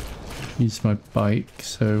use my bike,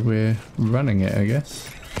 so we're running it, I guess.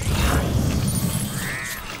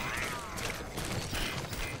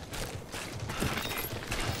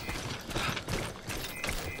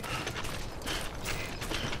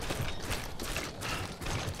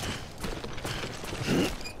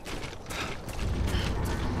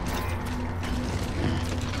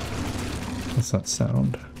 What's that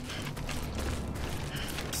sound?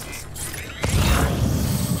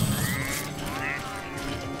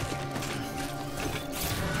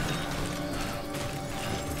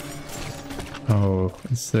 Oh,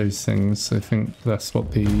 it's those things. I think that's what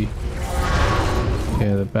the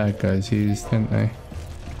bad guys used, didn't they?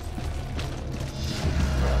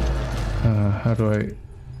 How do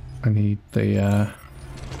I need the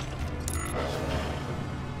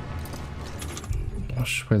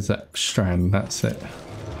gosh, where's that strand? That's it.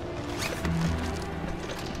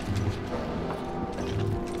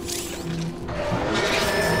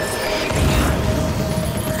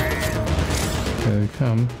 Here they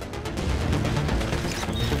come.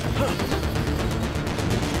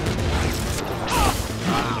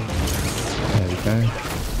 There we go.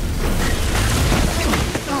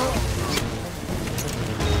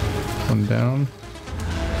 One down.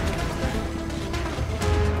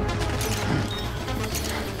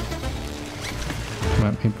 Come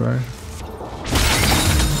at me, bro.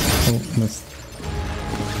 Oh, missed.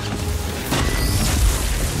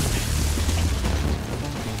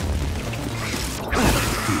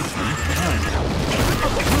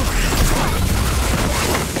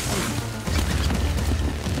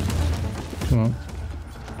 Come on.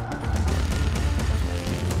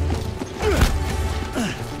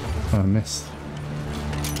 Oh, I missed.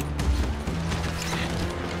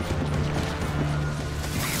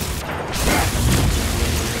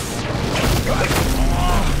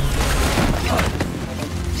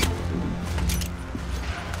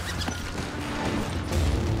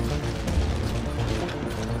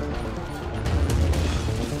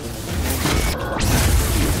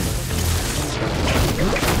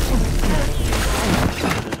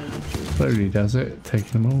 Slowly does it,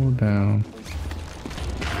 taking them all down.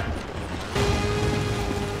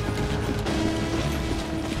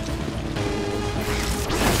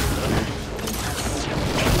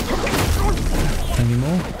 Any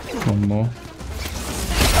more? One more.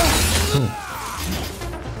 Oh.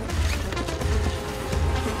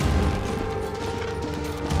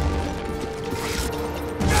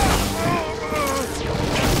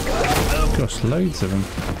 Gosh, loads of them.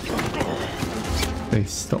 They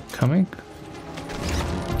stopped coming.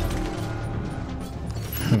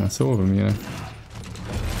 I think I saw them, you know.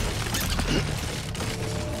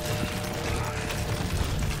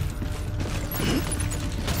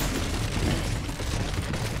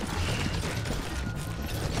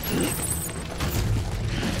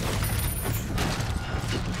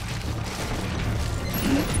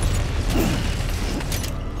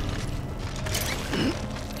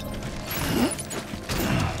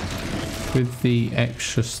 With the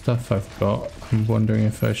extra stuff I've got, I'm wondering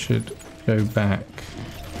if I should go back,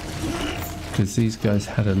 because these guys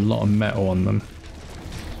had a lot of metal on them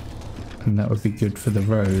and that would be good for the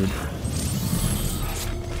road.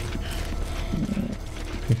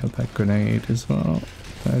 Pick up that grenade as well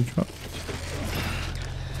that I dropped.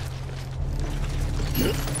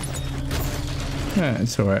 Yeah,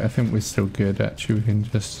 it's alright. I think we're still good actually. We can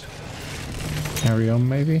just carry on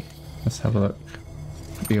maybe. Let's have a look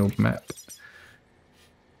at the old map.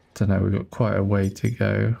 Don't know, we've got quite a way to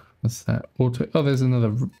go. What's that? Auto. Oh, there's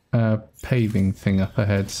another paving thing up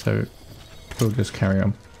ahead, so we'll just carry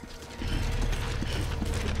on.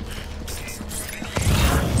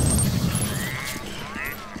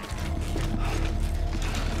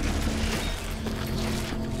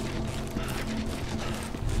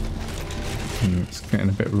 It's getting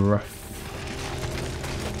a bit rough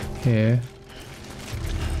here.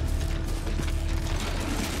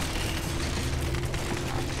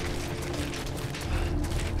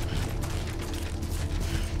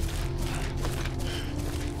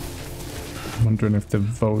 I'm wondering if the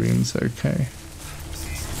volume's okay.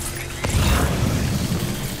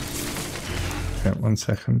 Okay, 1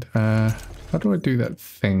 second. How do I do that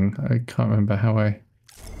thing? I can't remember how I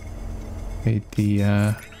made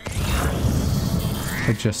the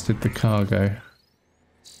adjusted the cargo.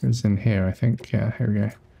 It was in here, I think. Yeah, here we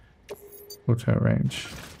go. Auto arrange.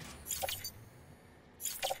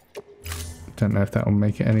 Don't know if that will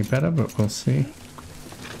make it any better, but we'll see.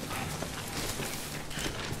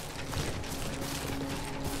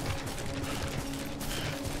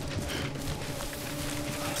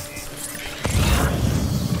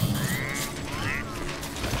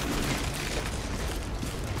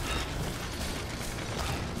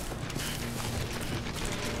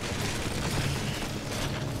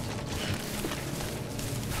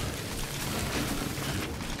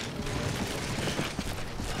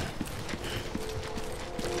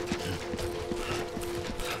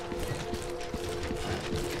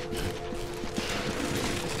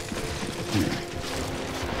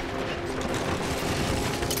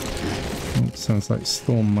 Sounds like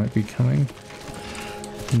storm might be coming.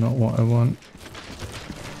 Not what I want.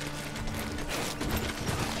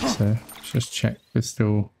 So let's just check we're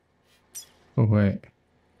still... Oh wait.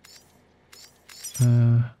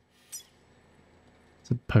 There's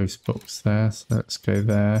a post box there, so let's go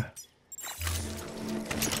there.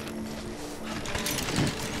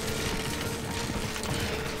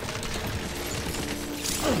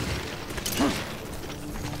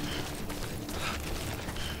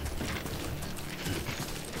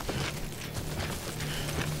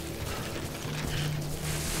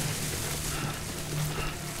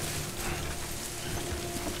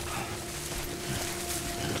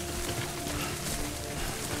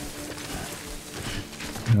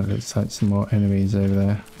 Oh, looks like some more enemies over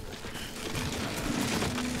there.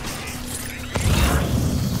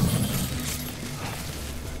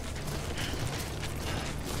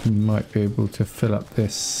 You might be able to fill up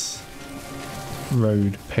this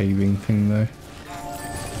road paving thing though.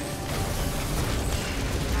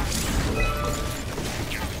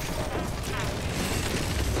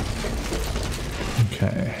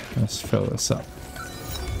 Okay, let's fill this up.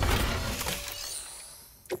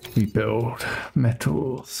 We build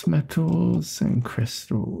metals, metals and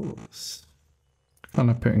crystals. Can't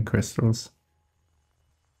I put in crystals?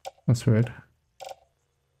 That's weird.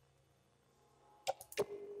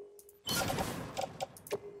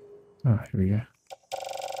 Oh, here we go.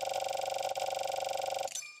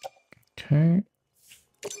 Okay.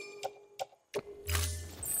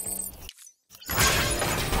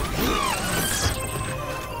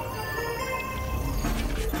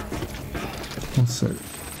 Also,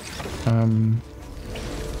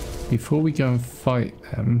 before we go and fight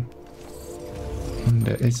them, I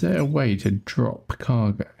wonder, is there a way to drop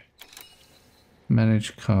cargo?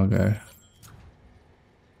 Manage cargo.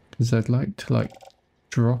 Because I'd like to like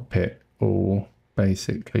drop it all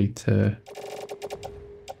basically to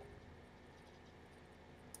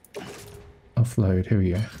offload. Here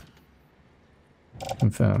we go.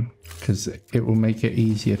 Confirm. Because it will make it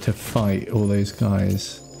easier to fight all those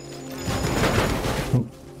guys. Oh,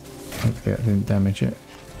 hopefully I didn't damage it.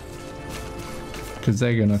 Because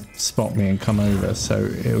they're going to spot me and come over, so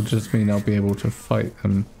it'll just mean I'll be able to fight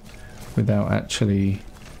them without actually,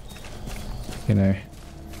 you know,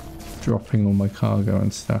 dropping all my cargo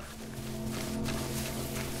and stuff.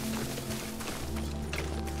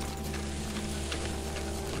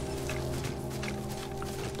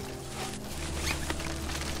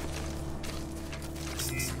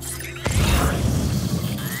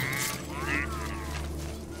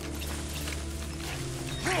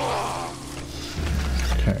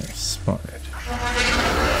 Okay, spotted.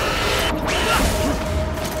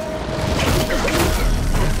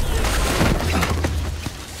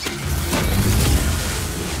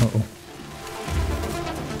 Uh-oh.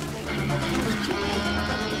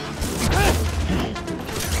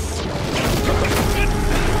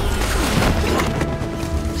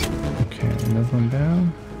 Okay, another one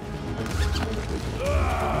down.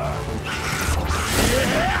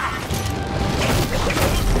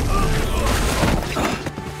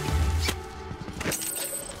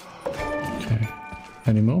 Okay,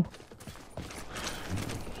 any more?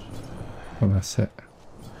 Well, that's it.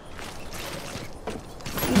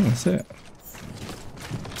 That's it.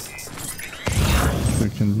 We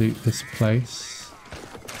can loot this place.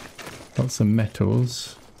 Lots of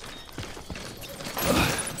metals.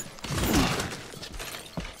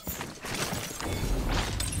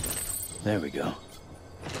 There we go.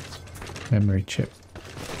 Memory chip.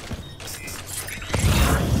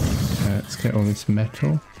 Let's get all this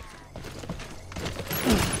metal.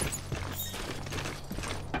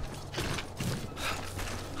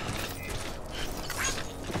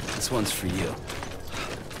 This one's for you.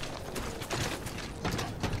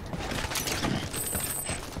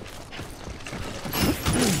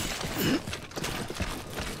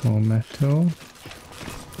 More metal.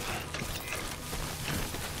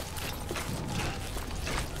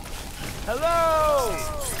 Hello!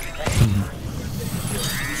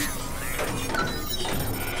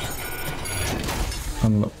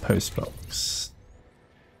 Unlock post box.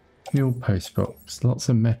 New post box. Lots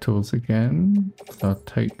of metals again. So I'll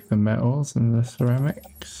take the metals and the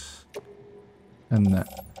ceramics. And that.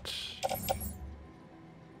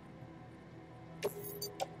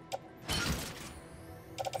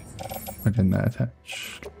 Why didn't that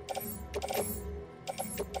attach?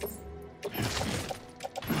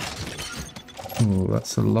 Oh,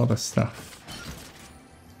 that's a lot of stuff.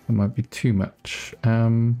 That might be too much.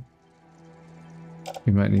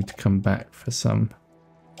 We might need to come back for some.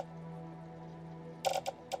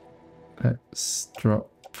 Let's drop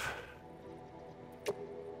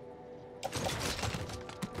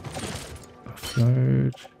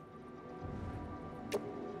Load.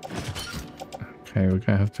 Okay, we're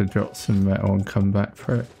gonna have to drop some metal and come back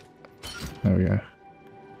for it. There we go.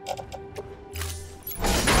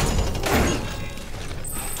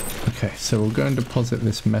 Okay, so we'll go and deposit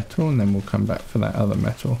this metal and then we'll come back for that other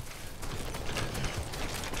metal.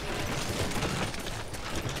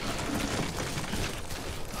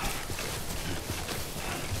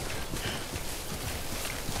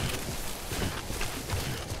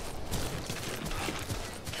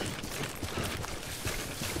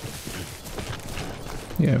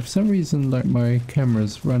 Yeah, for some reason like my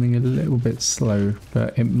camera's running a little bit slow,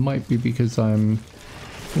 but it might be because I'm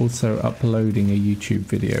also uploading a YouTube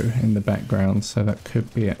video in the background, so that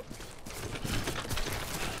could be it.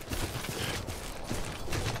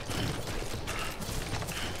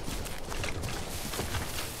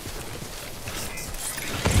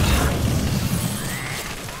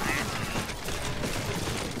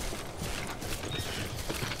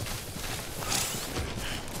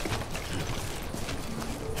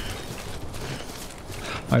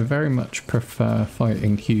 I very much prefer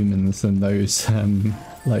fighting humans than those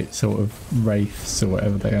like sort of wraiths or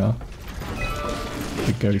whatever they are.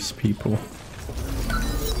 The ghost people.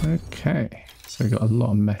 Okay, so we've got a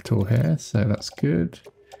lot of metal here, so that's good.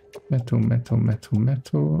 Metal, metal, metal,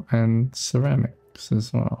 metal, and ceramics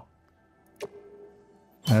as well.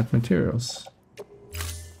 Add materials.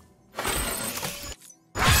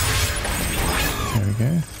 There we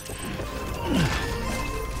go.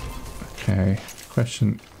 Okay.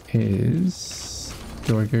 Question is,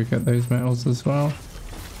 do I go get those metals as well?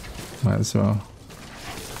 Might as well.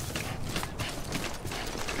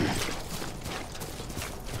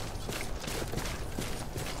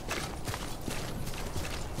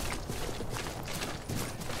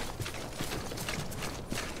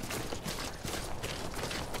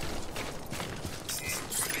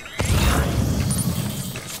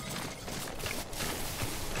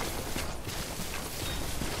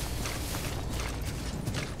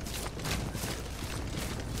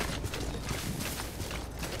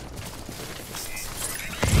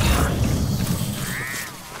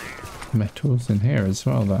 Metals in here as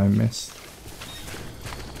well that I missed.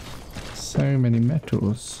 So many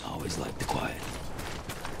metals. Always like the quiet.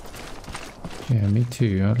 Yeah, me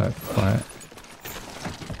too. I like the quiet.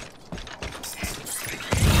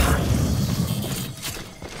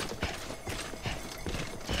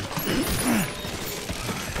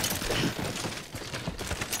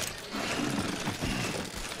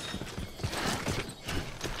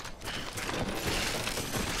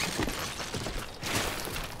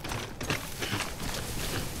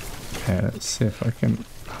 Let's see if I can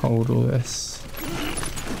hold all this.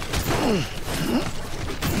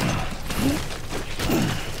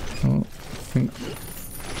 Oh, I think,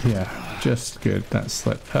 yeah, just good. That's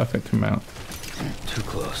like perfect amount. Too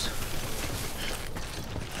close.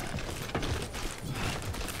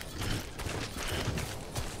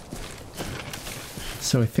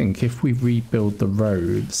 So I think if we rebuild the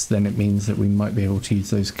roads, then it means that we might be able to use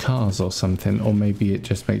those cars or something, or maybe it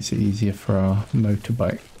just makes it easier for our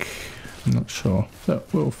motorbike. I'm not sure,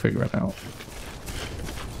 but we'll figure it out.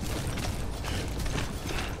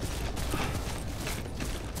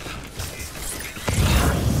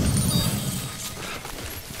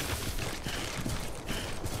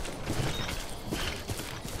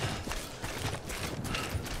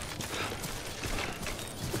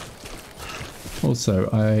 Also,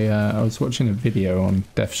 I was watching a video on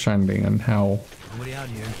Death Stranding and how nobody out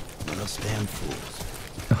here. Let us stand fools.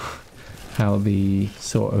 How the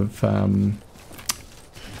sort of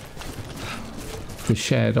the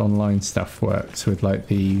shared online stuff works with like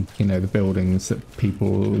the, you know, the buildings that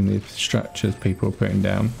people and the structures people are putting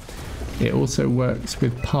down. It also works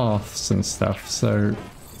with paths and stuff. So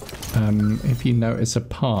if you notice a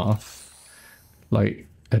path, like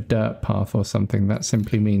a dirt path or something, that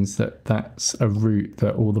simply means that that's a route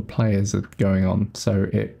that all the players are going on. So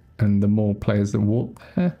and the more players that walk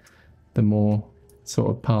there, the more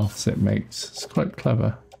sort of paths it makes. It's quite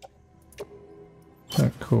clever.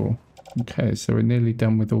 Quite cool. Okay, so we're nearly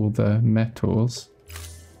done with all the metals.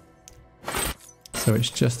 So it's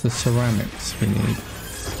just the ceramics we need.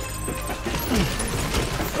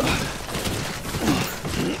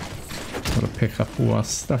 Gotta pick up all our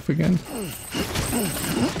stuff again.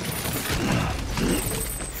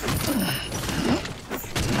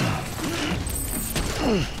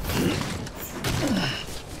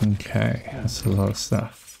 Okay, that's a lot of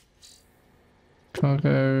stuff.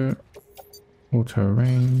 Cargo, auto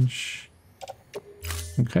arrange.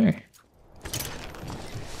 Okay.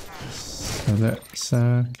 So let's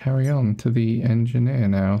carry on to the engineer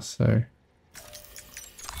now. So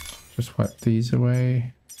Just wipe these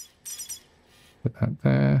away. Put that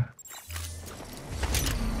there.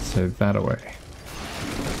 So that away.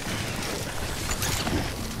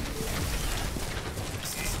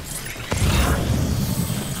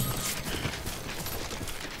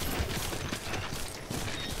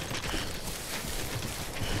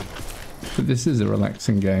 But this is a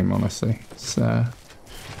relaxing game, honestly. It's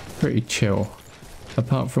pretty chill.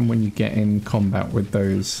 Apart from when you get in combat with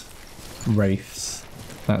those wraiths.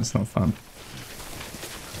 That's not fun.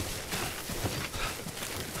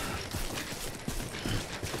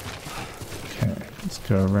 Okay, let's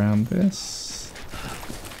go around this.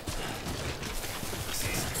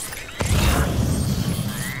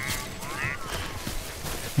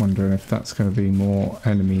 Wondering if that's going to be more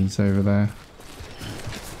enemies over there.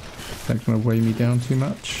 Is that going to weigh me down too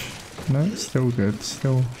much? No, it's still good.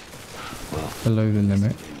 Still below the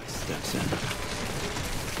limit.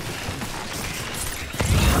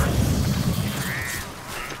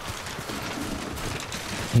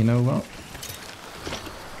 You know what?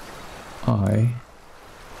 I'm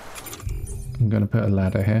going to put a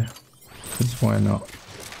ladder here. Because why not?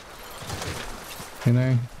 You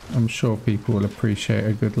know, I'm sure people will appreciate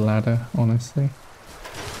a good ladder, honestly.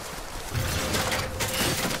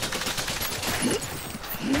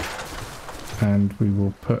 And we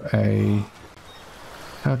will put a...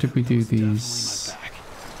 How did we do these?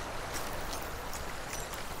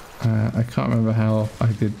 I can't remember how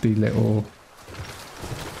I did the little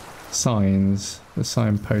signs, the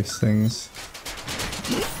signpost things.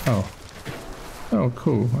 Oh. Oh,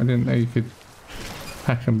 cool. I didn't know you could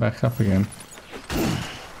pack them back up again.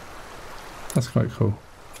 That's quite cool.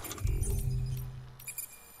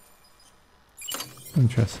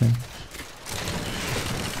 Interesting.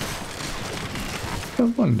 I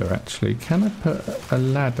wonder actually, can I put a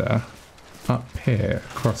ladder up here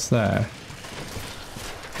across there?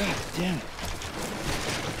 God damn it.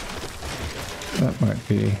 That might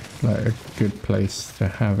be like a good place to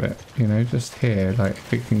have it, you know, just here, like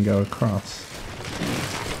if it can go across.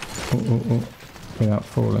 Oh, oh, oh. Without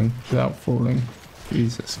falling, without falling.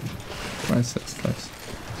 Jesus Christ, that's close.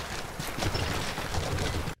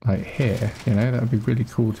 Like here, you know, that would be really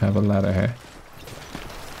cool to have a ladder here.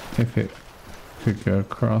 If it could go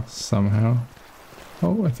across somehow.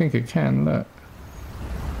 Oh, I think it can, look.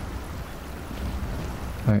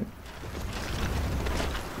 Like,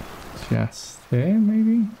 just there,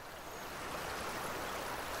 maybe?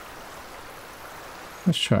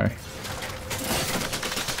 Let's try.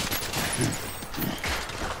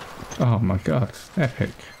 Oh my god, epic.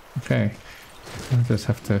 Okay, I'll just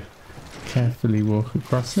have to carefully walk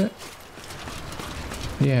across it.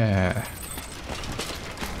 Yeah.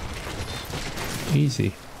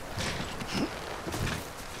 Easy.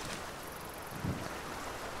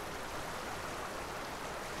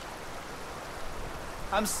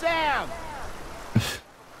 I'm Sam!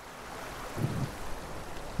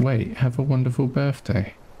 Wait, have a wonderful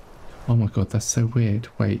birthday. Oh my god, that's so weird.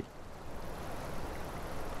 Wait.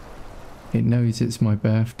 It knows it's my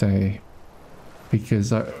birthday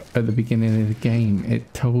because at the beginning of the game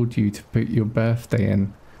it told you to put your birthday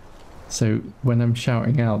in. So when I'm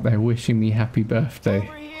shouting out, they're wishing me happy birthday.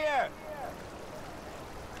 Over here!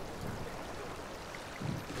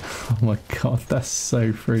 Oh my god, that's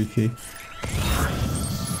so freaky.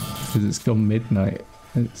 Because it's gone midnight.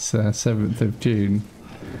 It's 7th of June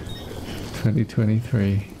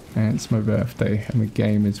 2023 and it's my birthday and the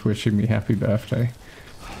game is wishing me happy birthday.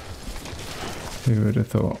 Who would have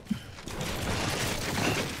thought?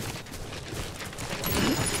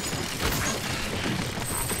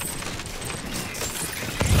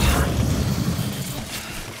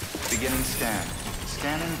 Beginning scan.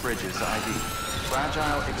 Scanning bridges ID.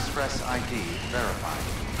 Fragile Express ID verified.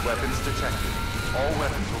 Weapons detected. All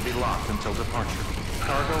weapons will be locked until departure.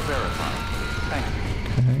 Cargo verified. Thank you.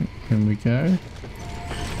 Okay, in we go.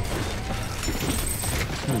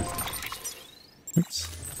 Oops.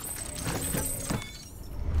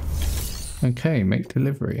 Okay, make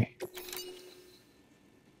delivery.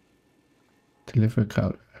 Deliver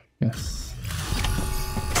cargo. Yes.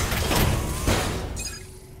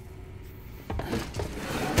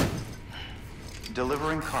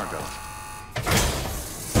 Delivering cargo.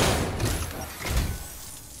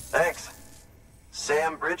 Thanks.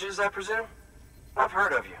 Sam Bridges, I presume? I've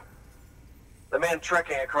heard of you. The man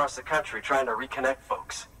trekking across the country trying to reconnect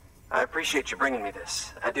folks. I appreciate you bringing me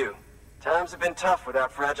this. I do. Times have been tough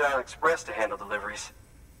without Fragile Express to handle deliveries.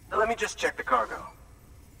 Now let me just check the cargo.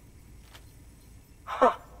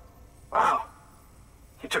 Huh. Wow.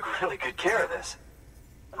 You took really good care of this.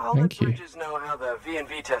 I'll let Bridges know how the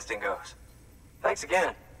V&V testing goes. Thanks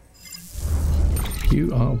again. You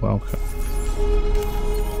are welcome.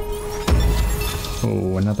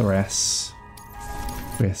 Oh, another S.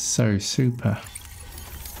 We're so super.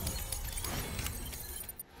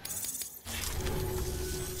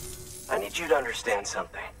 I need you to understand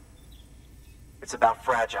something. It's about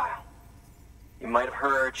Fragile. You might have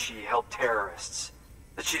heard she helped terrorists,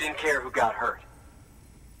 that she didn't care who got hurt.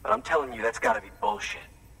 But I'm telling you, that's gotta be bullshit.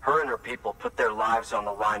 Her and her people put their lives on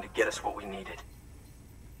the line to get us what we needed.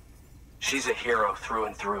 She's a hero through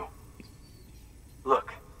and through.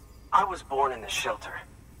 Look, I was born in this shelter.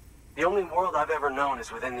 The only world I've ever known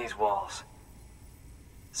is within these walls.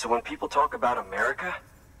 So when people talk about America,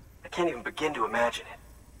 I can't even begin to imagine it.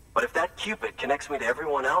 But if that Cupid connects me to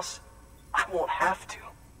everyone else, I won't have to.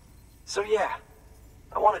 So yeah,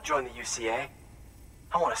 I want to join the UCA.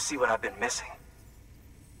 I want to see what I've been missing.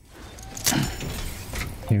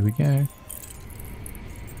 Here we go.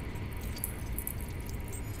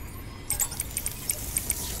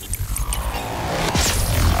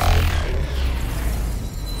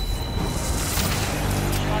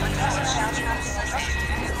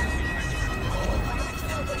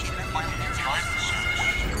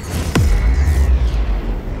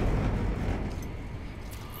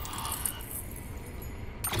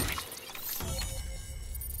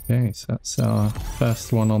 Okay, so that's our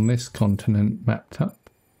first one on this continent mapped up.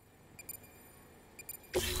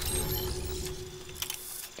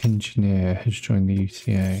 Engineer has joined the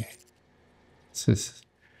UCA. It says,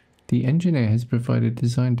 the engineer has provided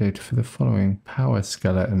design data for the following power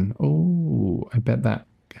skeleton. Oh, I bet that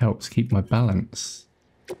helps keep my balance.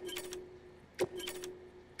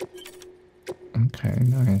 Okay,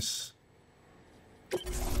 nice.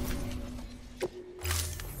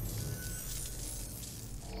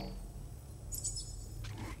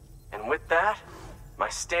 And with that, my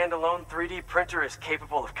standalone 3D printer is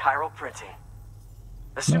capable of chiral printing.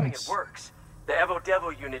 Assuming it works, the Evo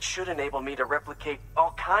Devo unit should enable me to replicate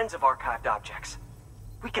all kinds of archived objects.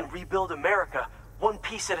 We can rebuild America one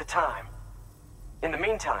piece at a time. In the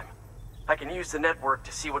meantime, I can use the network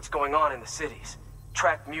to see what's going on in the cities,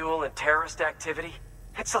 track mule and terrorist activity.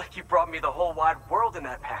 It's like you brought me the whole wide world in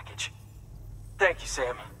that package. Thank you,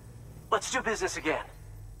 Sam. Let's do business again.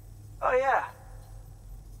 Oh yeah,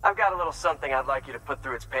 I've got a little something I'd like you to put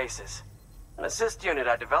through its paces. An assist unit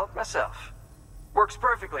I developed myself. Works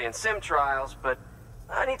perfectly in sim trials, but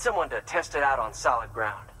I need someone to test it out on solid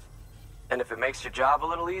ground. And if it makes your job a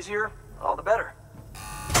little easier, all the better.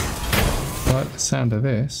 I like the sound of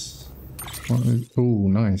this. Oh,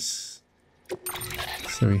 nice.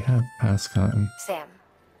 So we have power skeleton. Sam,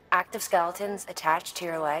 active skeletons attach to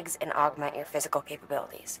your legs and augment your physical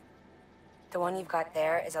capabilities. The one you've got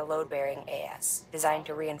there is a load-bearing AS, designed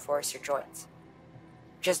to reinforce your joints.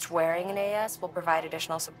 Just wearing an AS will provide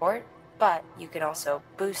additional support, but you can also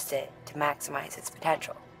boost it to maximize its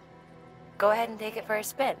potential. Go ahead and take it for a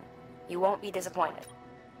spin. You won't be disappointed.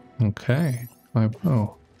 Okay, I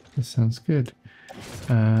will. This sounds good.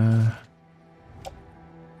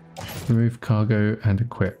 Remove cargo and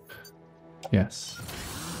equip. Yes.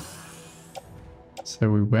 So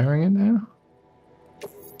we're wearing it now?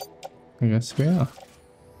 I guess we are.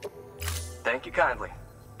 Thank you kindly.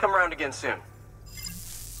 Come around again soon.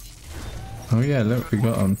 Oh yeah, look, we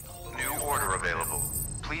got them. New order available.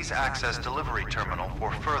 Please access delivery terminal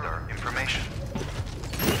for further information.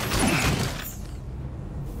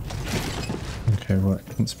 Okay, what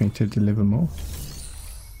wants me to deliver more?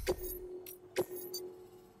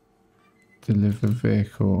 Deliver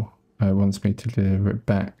vehicle. It wants me to deliver it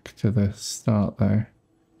back to the start though.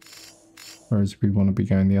 Whereas we want to be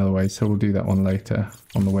going the other way, so we'll do that one later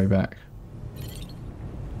on the way back.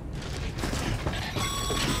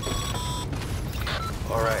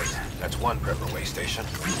 Alright, that's one prepper way station.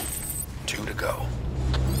 2 to go.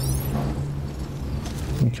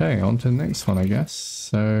 Okay, on to the next one, I guess.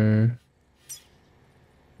 So,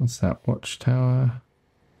 what's that? Watchtower.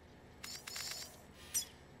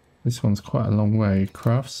 This one's quite a long way.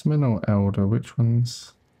 Craftsman or Elder? Which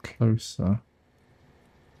one's closer?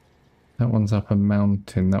 That one's up a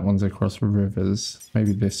mountain. That one's across rivers.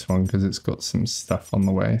 Maybe this one because it's got some stuff on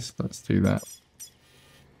the way. So let's do that.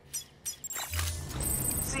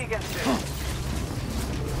 See you again soon.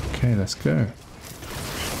 Okay, let's go.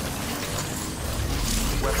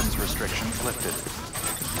 Weapons restrictions lifted.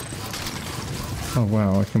 Oh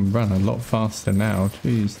wow, I can run a lot faster now.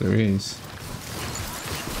 Jeez Louise.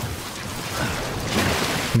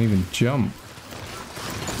 I can even jump.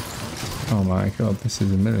 Oh my god, this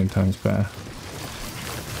is a million times better.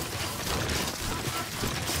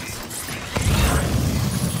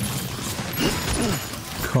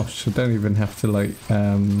 Gosh, I don't even have to like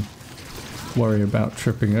worry about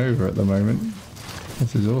tripping over at the moment.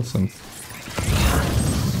 This is awesome.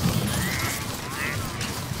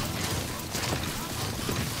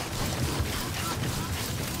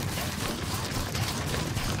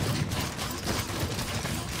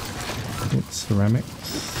 It's ceramics.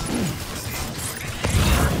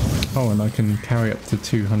 Oh, and I can carry up to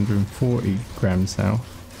 240 grams now.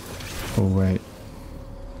 Oh wait,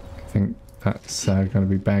 I think that's going to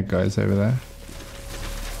be bad guys over there.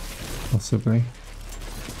 Possibly.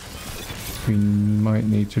 We might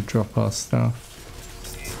need to drop our stuff.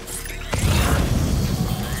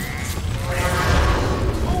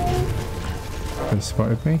 They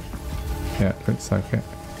spotted me? Yeah, looks like it.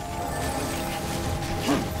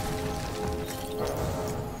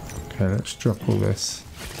 Okay, let's drop all this.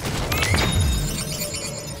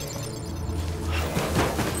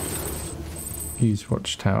 Use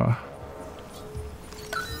watchtower.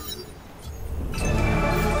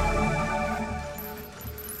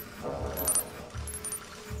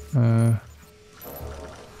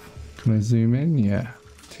 Can I zoom in? Yeah.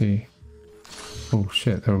 T. Oh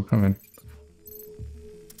shit, they're all coming.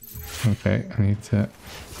 Okay, I need to...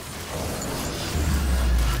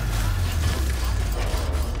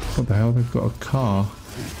 What the hell? They've got a car.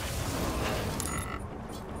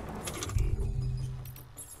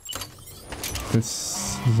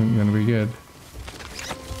 This isn't going to be good.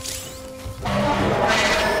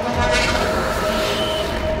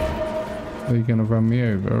 Are you going to run me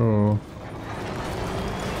over or...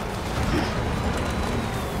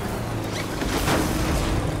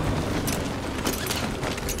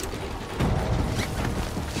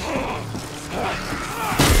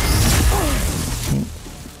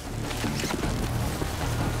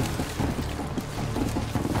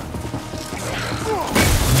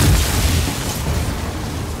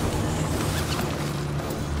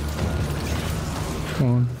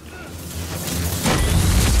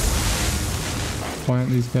 Why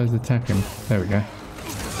aren't these guys attacking? There we go.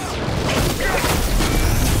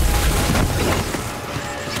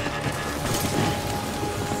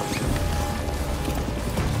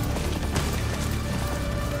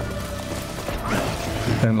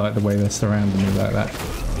 Don't like the way they're surrounding me like that.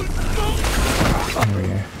 There we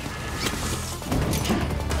go.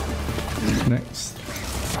 Next.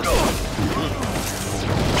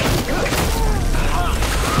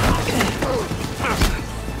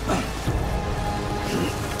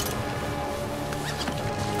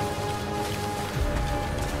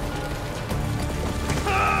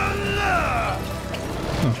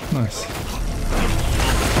 Nice.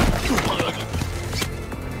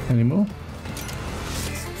 Any more?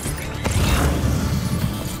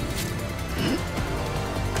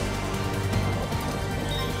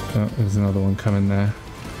 Oh, there's another one coming there.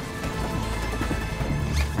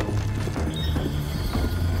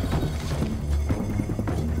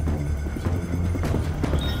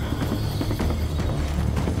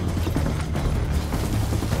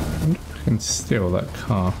 I wonder if I can steal that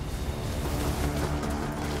car.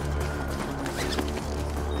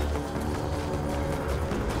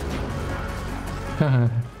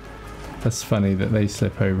 That's funny that they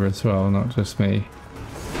slip over as well, not just me.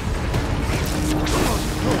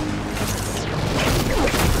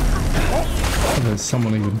 Oh, there's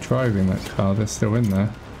someone even driving that car, they're still in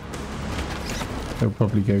there. They'll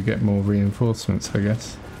probably go get more reinforcements, I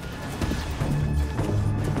guess.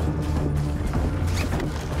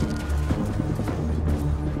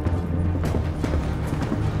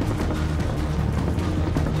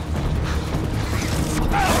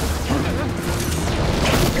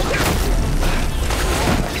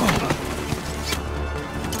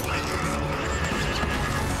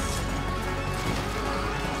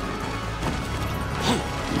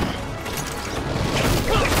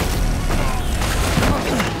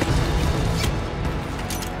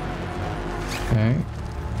 Okay,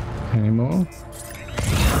 any more?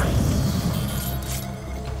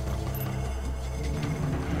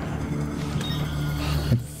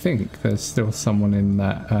 I think there's still someone in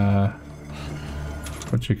that,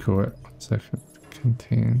 what do you call it? 1 second,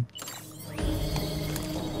 canteen.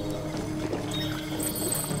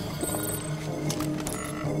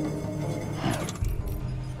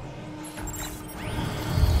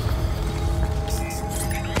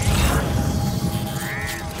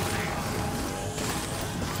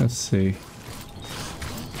 Let's see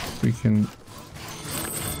if we can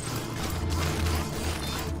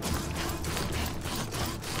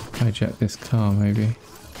hijack this car maybe.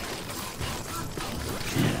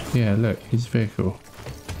 Yeah, look, his vehicle.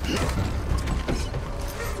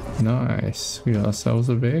 Nice, we got ourselves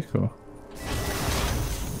a vehicle.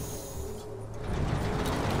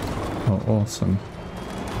 Oh, awesome.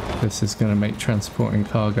 This is going to make transporting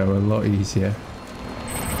cargo a lot easier.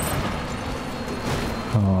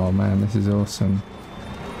 Oh man, this is awesome.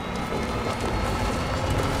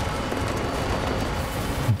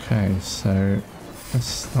 Okay, so let's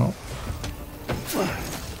stop.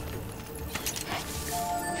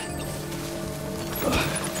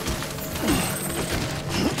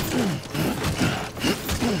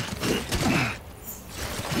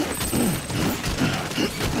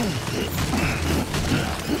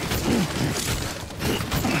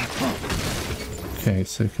 Okay,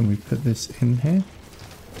 so can we put this in here?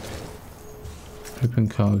 Open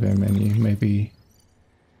cargo menu, maybe.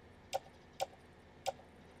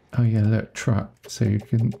 Oh yeah, look, truck. So you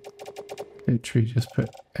can literally just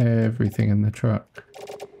put everything in the truck.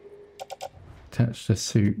 Attach the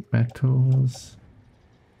suit, metals.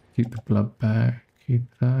 Keep the blood bag, keep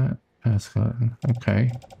that.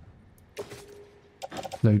 Okay.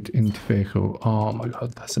 Load into vehicle. Oh my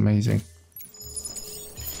god, that's amazing.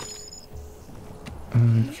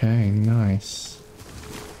 Okay, nice.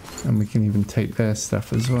 And we can even take their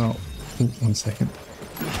stuff as well. Ooh, 1 second.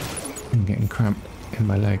 I'm getting cramped in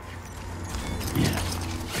my leg.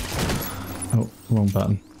 Oh, wrong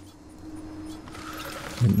button.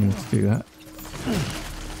 Didn't mean to do that.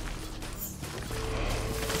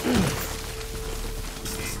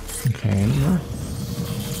 Okay,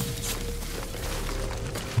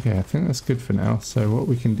 okay, I think that's good for now. So what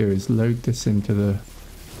we can do is load this into the...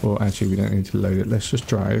 Or actually, we don't need to load it. Let's just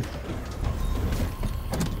drive.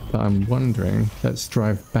 But I'm wondering, let's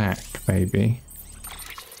drive back, maybe,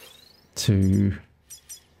 to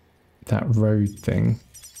that road thing.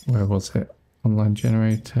 Where was it? Online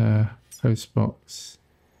generator, postbox,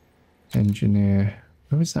 engineer.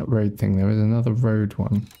 Where was that road thing? There was another road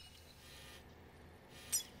one.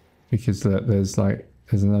 Because there's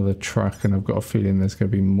another truck, and I've got a feeling there's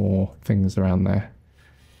going to be more things around there.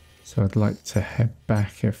 So I'd like to head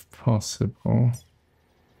back if possible.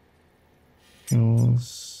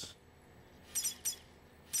 Yours.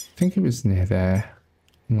 I think it was near there.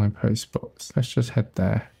 In my post box. Let's just head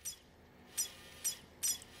there.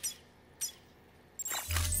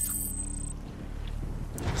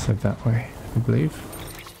 So that way, I believe.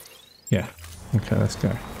 Yeah. Okay, let's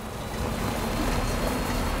go.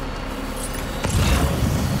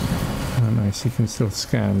 Oh nice, you can still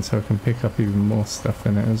scan, so I can pick up even more stuff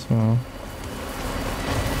in it as well.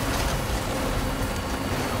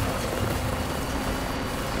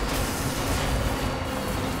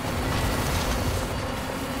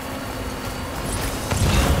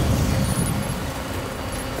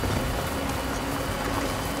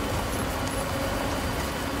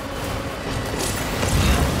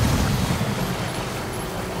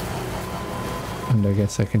 And I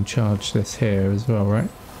guess I can charge this here as well, right?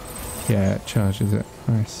 Yeah, it charges it.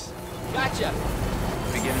 Nice. Gotcha!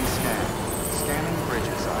 Beginning scan. Scanning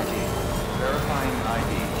bridges ID. Verifying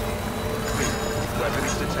ID. Clear.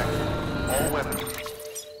 Weapons detected. All weapons.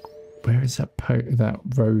 Where is that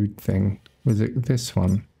road thing? Was it this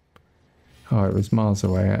one? Oh, it was miles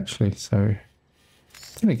away actually, so...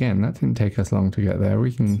 Then again, that didn't take us long to get there.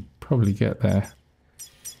 We can probably get there.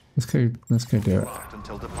 Let's go do it. Locked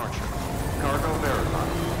until departure. Cargo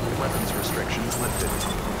verified. Weapons restrictions lifted.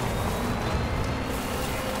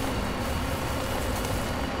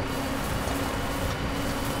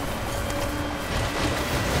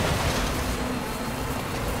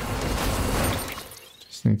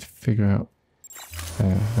 Just need to figure out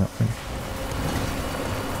that way.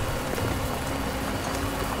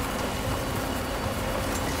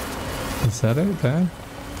 Is that it there?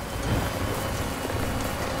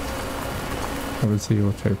 That was the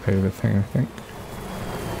auto paver thing, I think.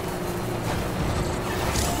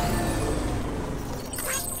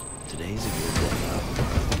 Today's a good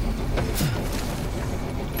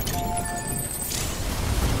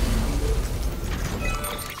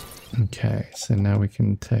day. Okay, so now we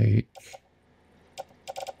can take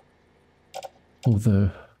all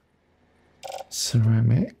the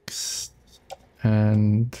ceramics,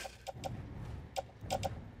 and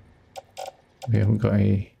we haven't got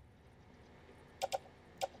any,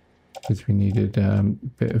 because we needed a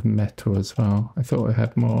bit of metal as well. I thought I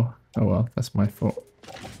had more. Oh well, that's my fault.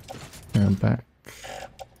 Now I'm back.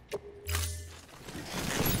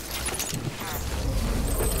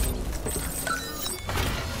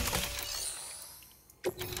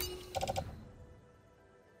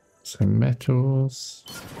 So metals.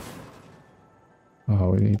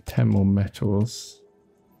 Oh, we need 10 more metals.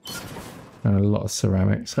 And a lot of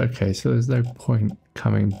ceramics. Okay, so there's no point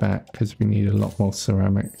coming back because we need a lot more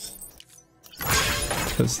ceramics.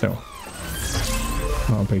 But still,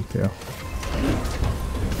 not a big deal.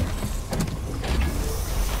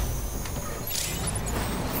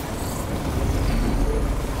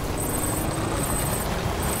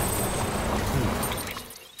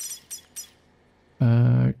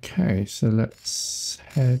 Okay, so let's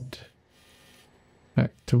head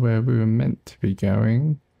back to where we were meant to be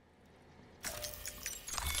going.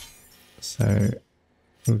 So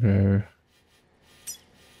we'll go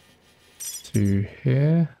to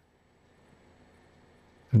here,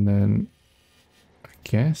 and then I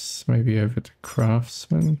guess maybe over to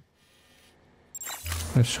Craftsman.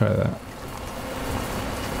 Let's try that.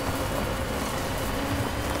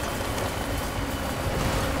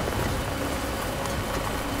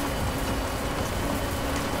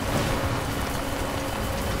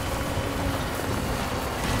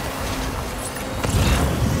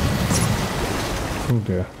 Oh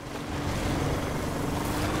dear.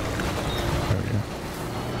 There we go.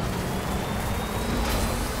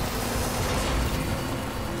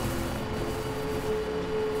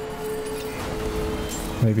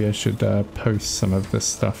 Maybe I should post some of this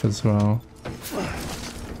stuff as well.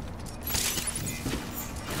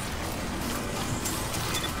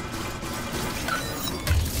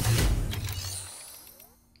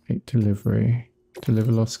 Eight delivery.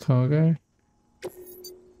 Deliver lost cargo.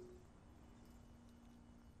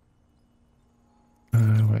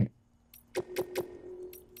 Wait.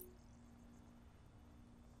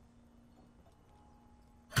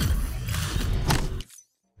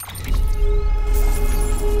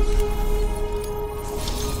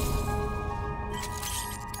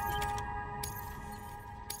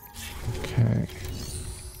 Okay.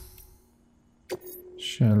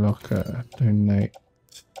 Sherlocker, donate.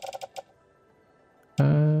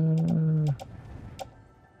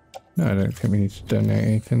 No, I don't think we need to donate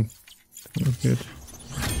anything. We're good.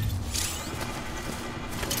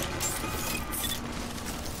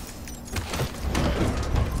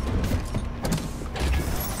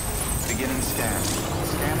 Beginning scan.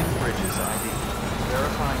 Scanning bridges ID.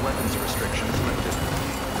 Verifying weapons restrictions lifted.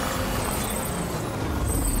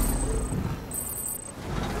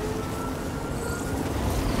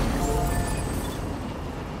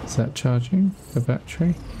 Is that charging the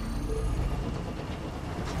battery?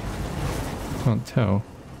 Can't tell.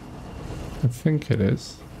 I think it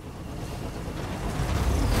is.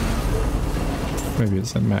 Maybe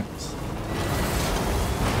it's at max.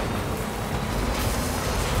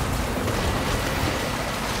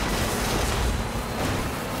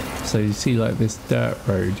 So you see like this dirt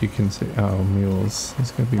road, you can see, oh, mules.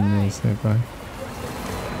 There's going to be mules nearby.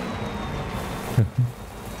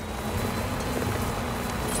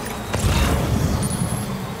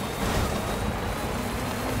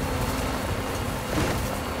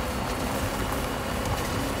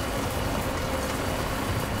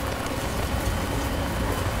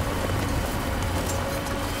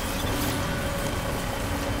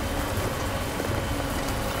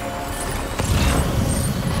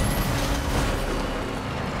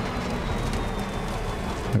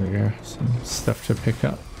 There we go, some stuff to pick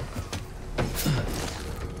up.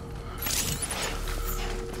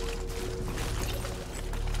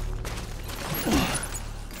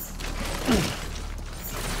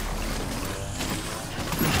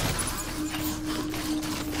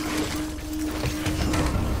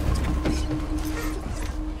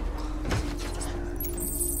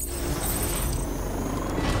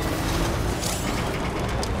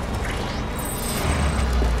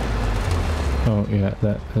 Oh yeah,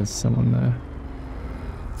 there's someone there.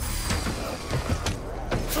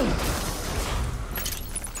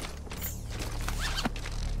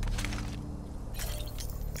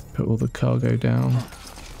 Put all the cargo down.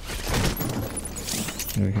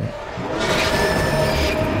 There we go.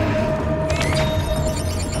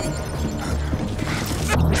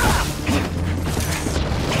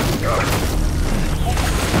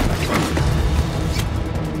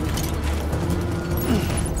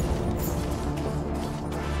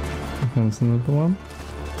 There's another one.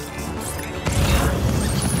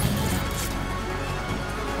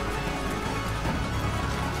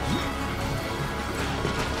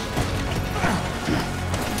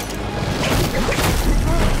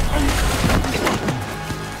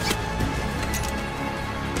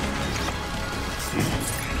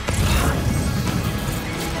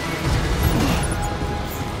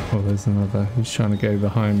 Oh, there's another. He's trying to go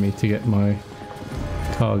behind me to get my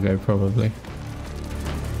cargo, probably.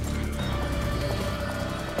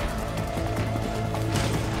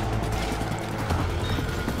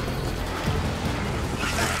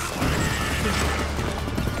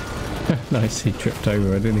 Nice, he tripped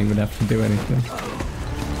over. I didn't even have to do anything.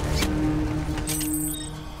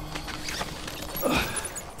 I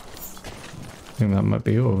think that might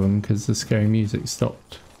be all of them because the scary music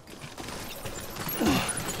stopped.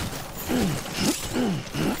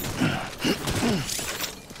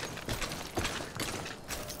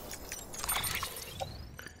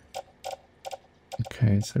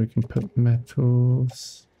 Okay, so we can put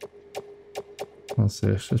metals.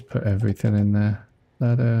 Also, let's just put everything in there.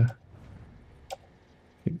 Ladder.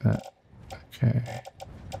 Keep that. Okay.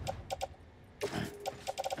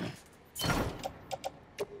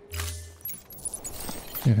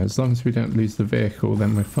 Yeah, as long as we don't lose the vehicle,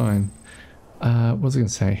 then we're fine. What was I going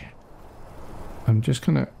to say? I'm just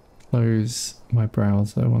going to close my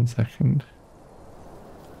browser 1 second.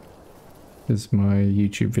 Because my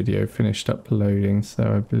YouTube video finished uploading,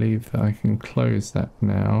 so I believe that I can close that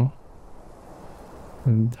now.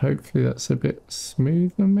 And hopefully that's a bit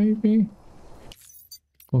smoother, maybe?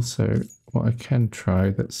 Also, what I can try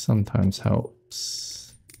that sometimes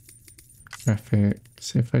helps.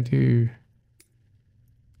 Graphics. If I do...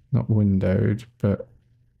 not windowed, but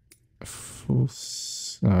full...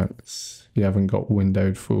 no, you haven't got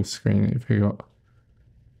windowed full screen. If you got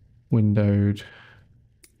windowed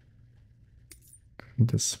and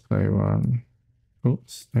display 1.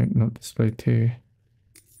 Oops, no, not display 2.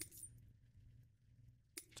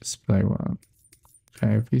 Display 1.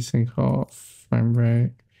 Okay, VSync off, frame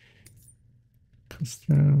rate,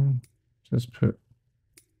 custom, just put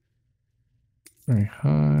very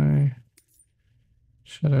high.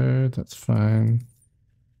 Shadow, that's fine.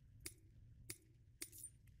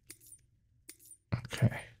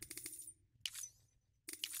 Okay.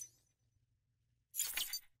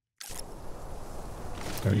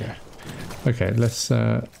 There we go. Okay, let's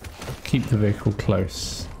keep the vehicle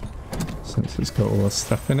close since it's got all the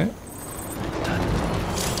stuff in it.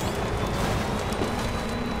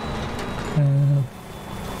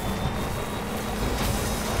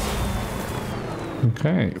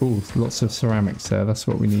 Okay, oh, lots of ceramics there. That's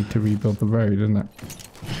what we need to rebuild the road, isn't it?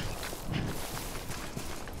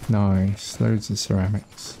 Nice, loads of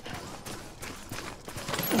ceramics.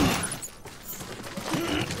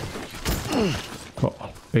 Got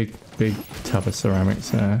a big tub of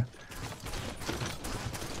ceramics there.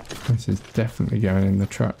 This is definitely going in the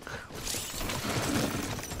truck.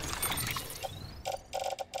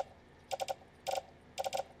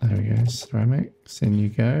 There we go, ceramics, in you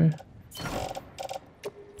go.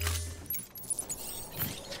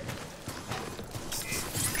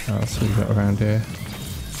 What else we got around here?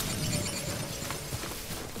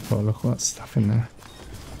 Oh, look at that stuff in there.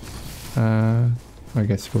 I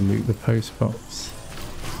guess we'll loot the post box.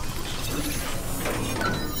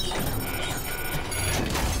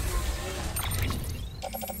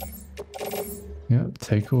 Yep,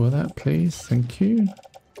 take all of that, please. Thank you.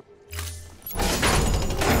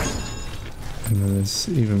 And then there's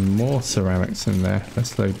even more ceramics in there.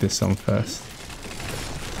 Let's load this on first.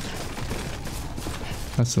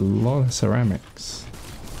 That's a lot of ceramics.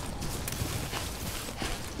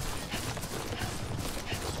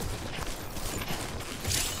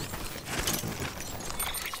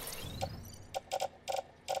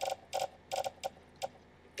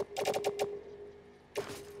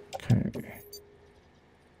 Okay.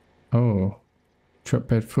 Oh, truck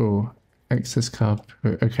bed full. Excess carb.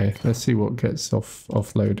 Okay, let's see what gets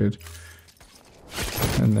offloaded.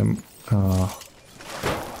 And then,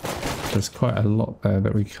 there's quite a lot there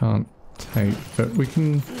that we can't take, but we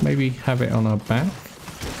can maybe have it on our back.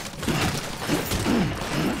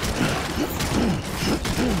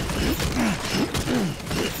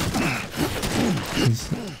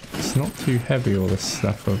 It's not too heavy, all this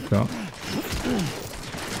stuff I've got.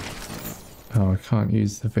 Oh, I can't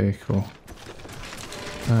use the vehicle.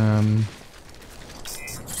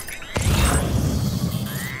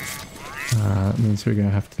 That means we're going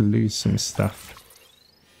to have to lose some stuff.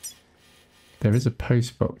 There is a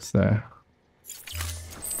post box there.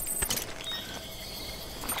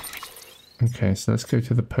 Okay, so let's go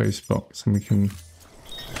to the post box and we can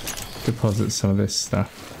deposit some of this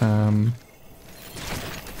stuff.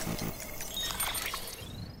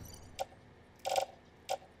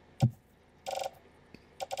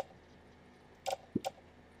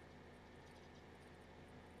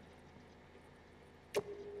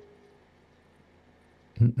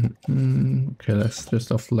 Okay, let's just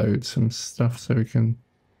offload some stuff so we can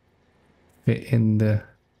fit in the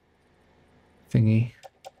thingy.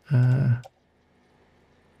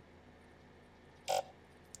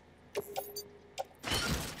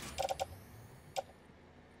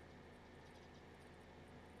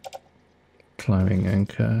 Climbing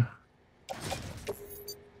anchor.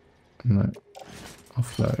 No,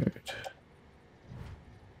 offload.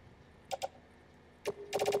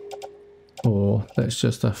 Or let's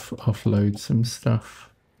just offload some stuff.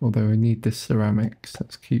 Although we need the ceramics,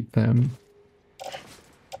 let's keep them.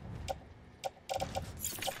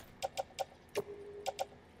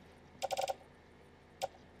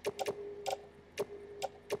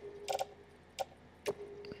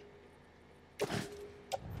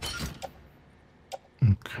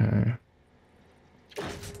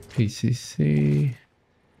 PCC.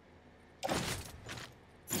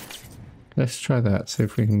 Let's try that, see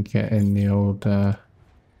if we can get in the old... Can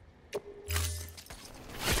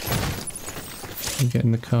we get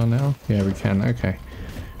in the car now? Yeah, we can, okay.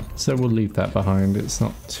 So we'll leave that behind, it's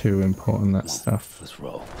not too important, that stuff. Let's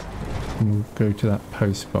roll. And we'll go to that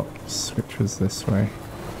post box, which was this way.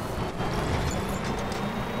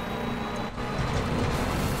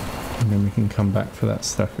 And then we can come back for that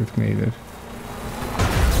stuff if needed.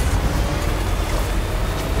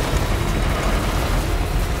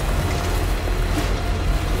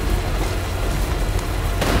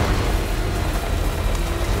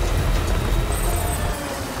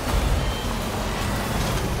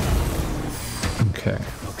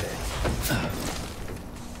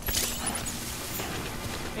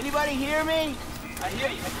 Anybody hear me? I hear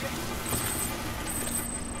you.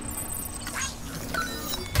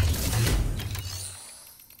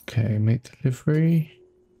 Okay, make delivery.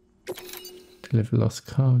 Deliver lost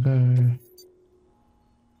cargo.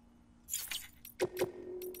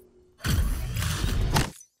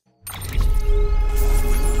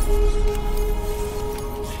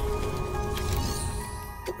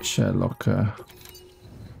 Share locker.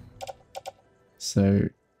 So,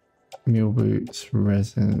 mule boots,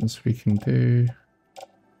 resins we can do.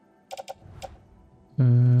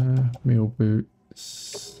 Mule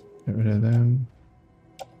boots, get rid of them.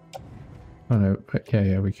 Oh no, but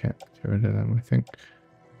yeah, we can't get rid of them, I think.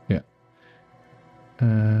 Yeah.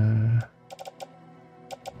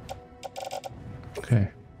 Okay.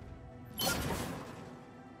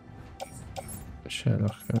 Share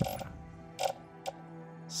locker.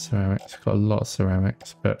 Ceramics, got a lot of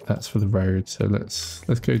ceramics, but that's for the road, so let's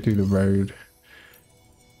go do the road.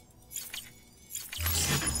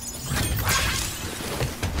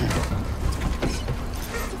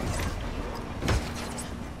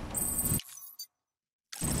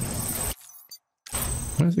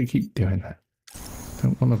 Why does it keep doing that?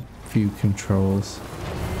 Don't want to view controls.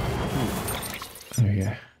 There we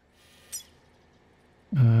go.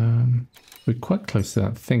 We're quite close to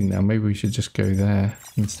that thing now. Maybe we should just go there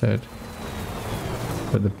instead.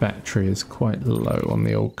 But the battery is quite low on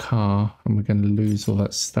the old car, and we're going to lose all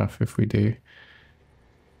that stuff if we do.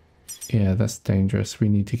 Yeah, that's dangerous. We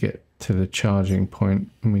need to get to the charging point,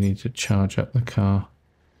 and we need to charge up the car.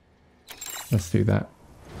 Let's do that.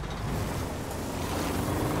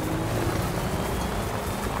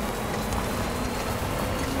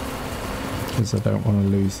 Because I don't want to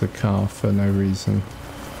lose the car for no reason.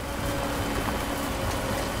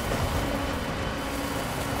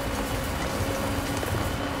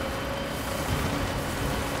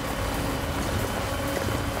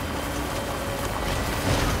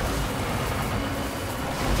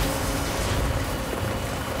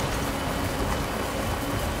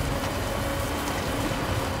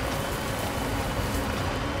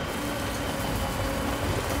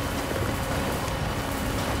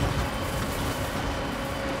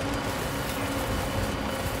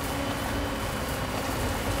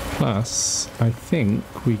 Plus, I think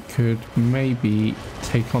we could maybe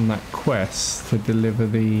take on that quest to deliver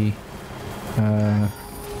the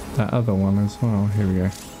that other one as well. Here we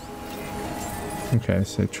go. Okay,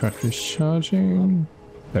 so truck is charging.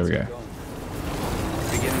 There we go.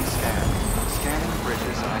 Beginning scan. Scanning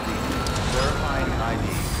bridges ID. Verifying ID.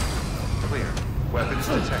 Clear. Weapons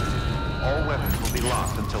detected. All weapons will be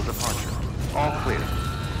locked until departure. All clear.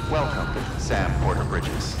 Welcome, Sam Porter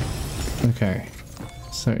Bridges. Okay.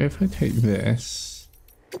 So if I take this,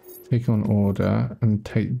 take on order, and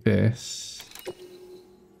take this,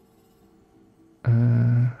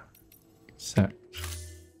 accept.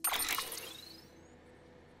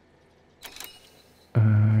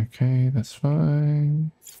 Okay, that's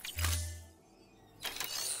fine.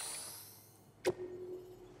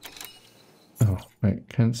 Oh, wait,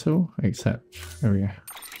 cancel, accept. There we go.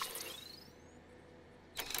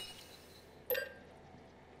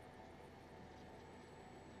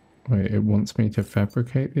 Wait, it wants me to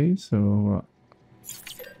fabricate these, or what?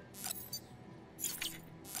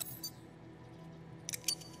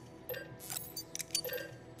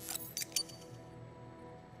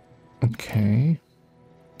 Okay.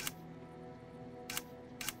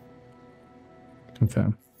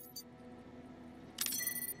 Confirm.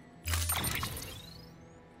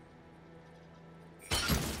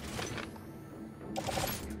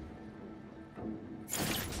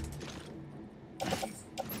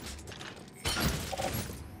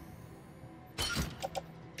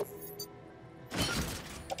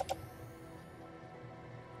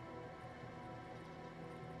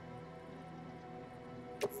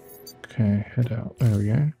 Okay, head out. There we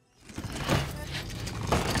go.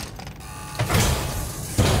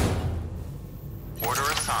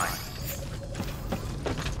 time.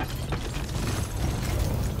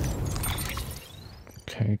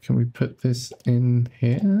 Okay, can we put this in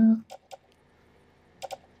here?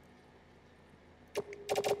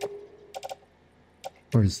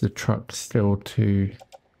 Or is the truck still too...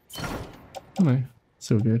 Oh no,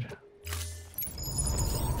 still good.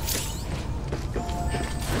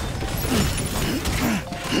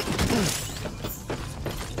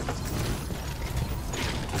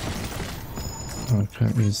 Oh, I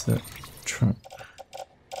can't use that truck.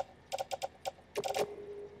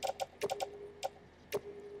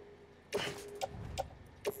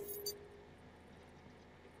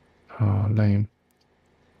 Oh, lame.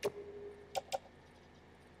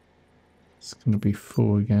 It's gonna be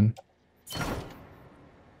full again.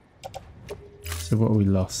 So what have we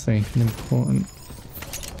lost? Anything important?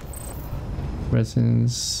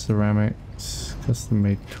 Resins, ceramics, custom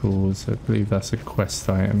made tools. I believe that's a quest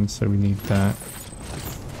item, so we need that.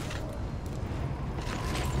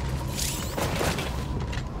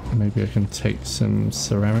 Maybe I can take some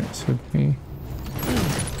ceramics with me.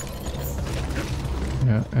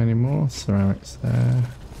 Yeah, any more ceramics there?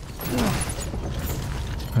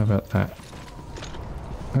 How about that?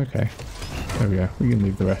 Okay, there we go. We can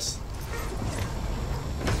leave the rest.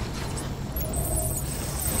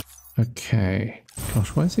 Okay.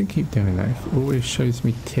 Gosh, why does it keep doing that? It always shows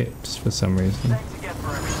me tips for some reason.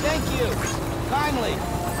 Thank you. Kindly.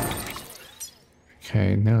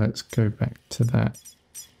 Okay, now let's go back to that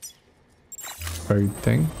road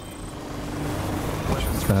thing. Push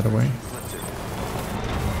that away.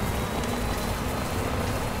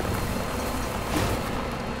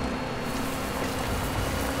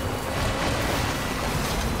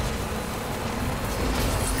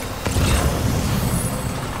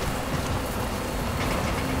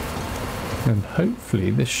 And hopefully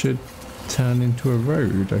this should turn into a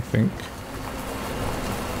road, I think.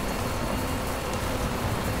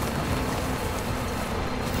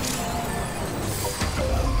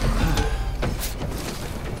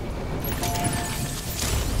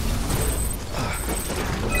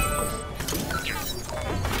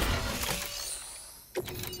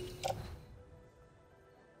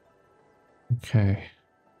 Okay.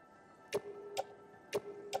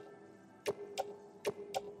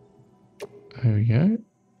 There we go.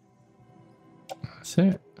 That's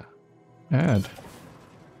it. Add.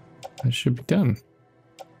 That should be done.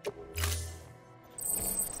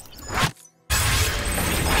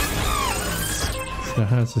 So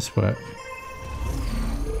how does this work?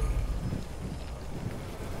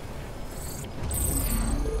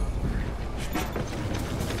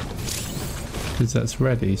 Because that's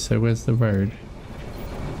ready, so where's the road?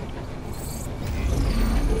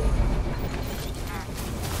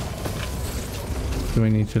 Do we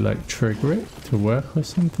need to like trigger it to work or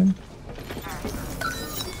something?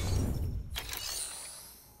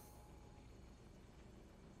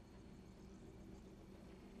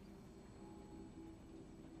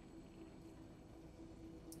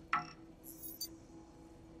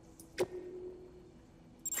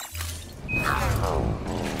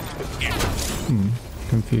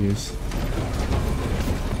 Confused.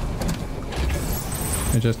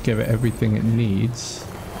 I just give it everything it needs.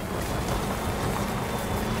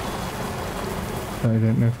 I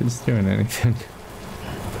don't know if it's doing anything.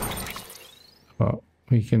 But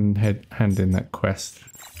we can hand in that quest.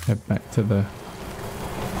 Head back to the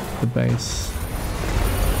base.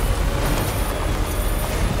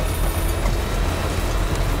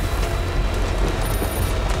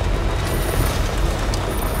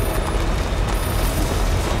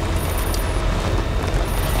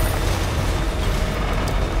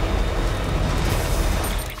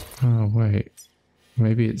 Oh wait.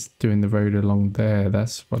 Maybe it's doing the road along there.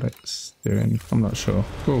 That's what it's doing. I'm not sure.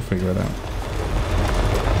 We'll figure it out.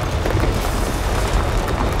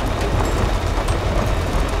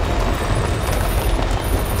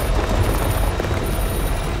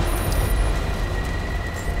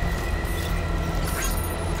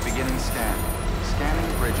 Beginning scan.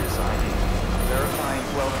 Scanning bridges ID. Verifying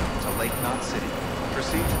welcome to Lake Knot City.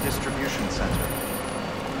 Proceed to distribution center.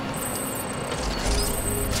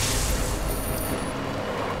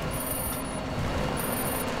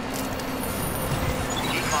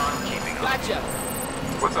 Gotcha.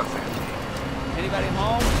 What's up, Sam? Anybody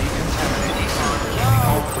home? Decontaminating.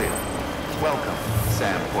 All clear. Welcome,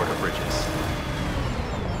 Sam Porter Bridges.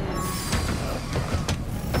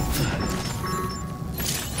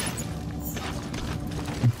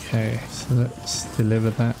 Okay, so let's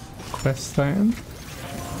deliver that quest item.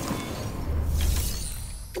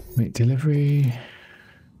 Wait, delivery.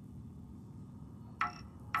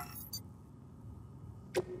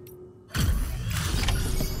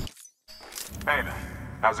 Hey man,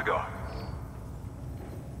 how's it going?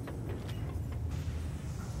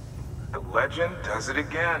 The legend does it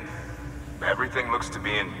again. Everything looks to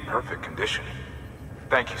be in perfect condition.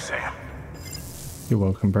 Thank you, Sam. You're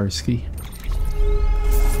welcome, broski.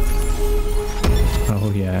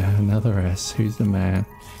 Oh yeah, another S. Who's the man?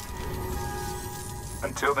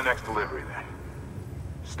 Until the next delivery then.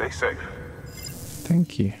 Stay safe.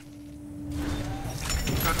 Thank you.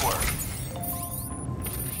 Good work.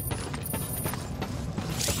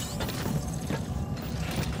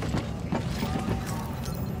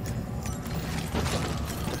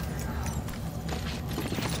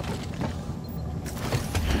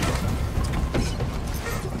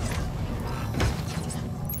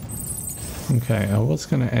 Okay, I was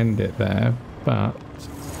going to end it there, but...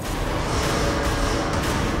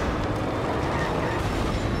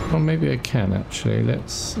 Well, maybe I can actually.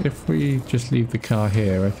 Let's... If we just leave the car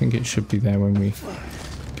here, I think it should be there when we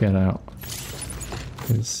get out.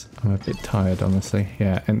 Because I'm a bit tired, honestly.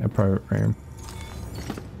 Yeah, enter program.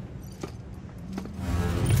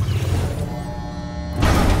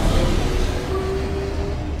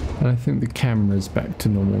 And I think the camera's back to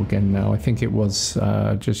normal again now. I think it was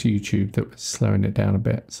just YouTube that was slowing it down a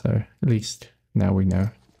bit. So at least now we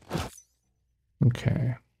know.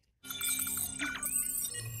 Okay.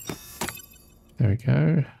 There we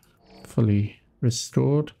go. Fully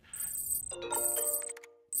restored.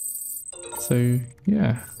 So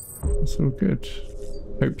yeah, it's all good.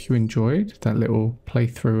 Hope you enjoyed that little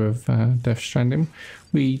playthrough of Death Stranding.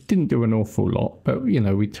 We didn't do an awful lot, but you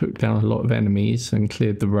know, we took down a lot of enemies and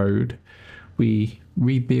cleared the road. We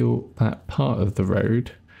rebuilt that part of the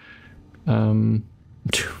road.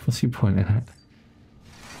 What's he pointing at?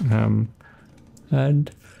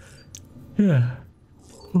 And yeah.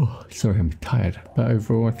 Oh, sorry, I'm tired. But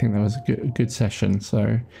overall, I think that was a good session.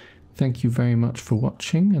 So thank you very much for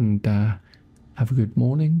watching, and have a good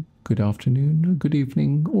morning, good afternoon, a good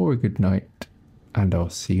evening, or a good night. And I'll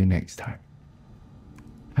see you next time.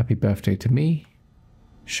 Happy birthday to me,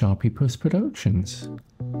 Sharpypus Productions.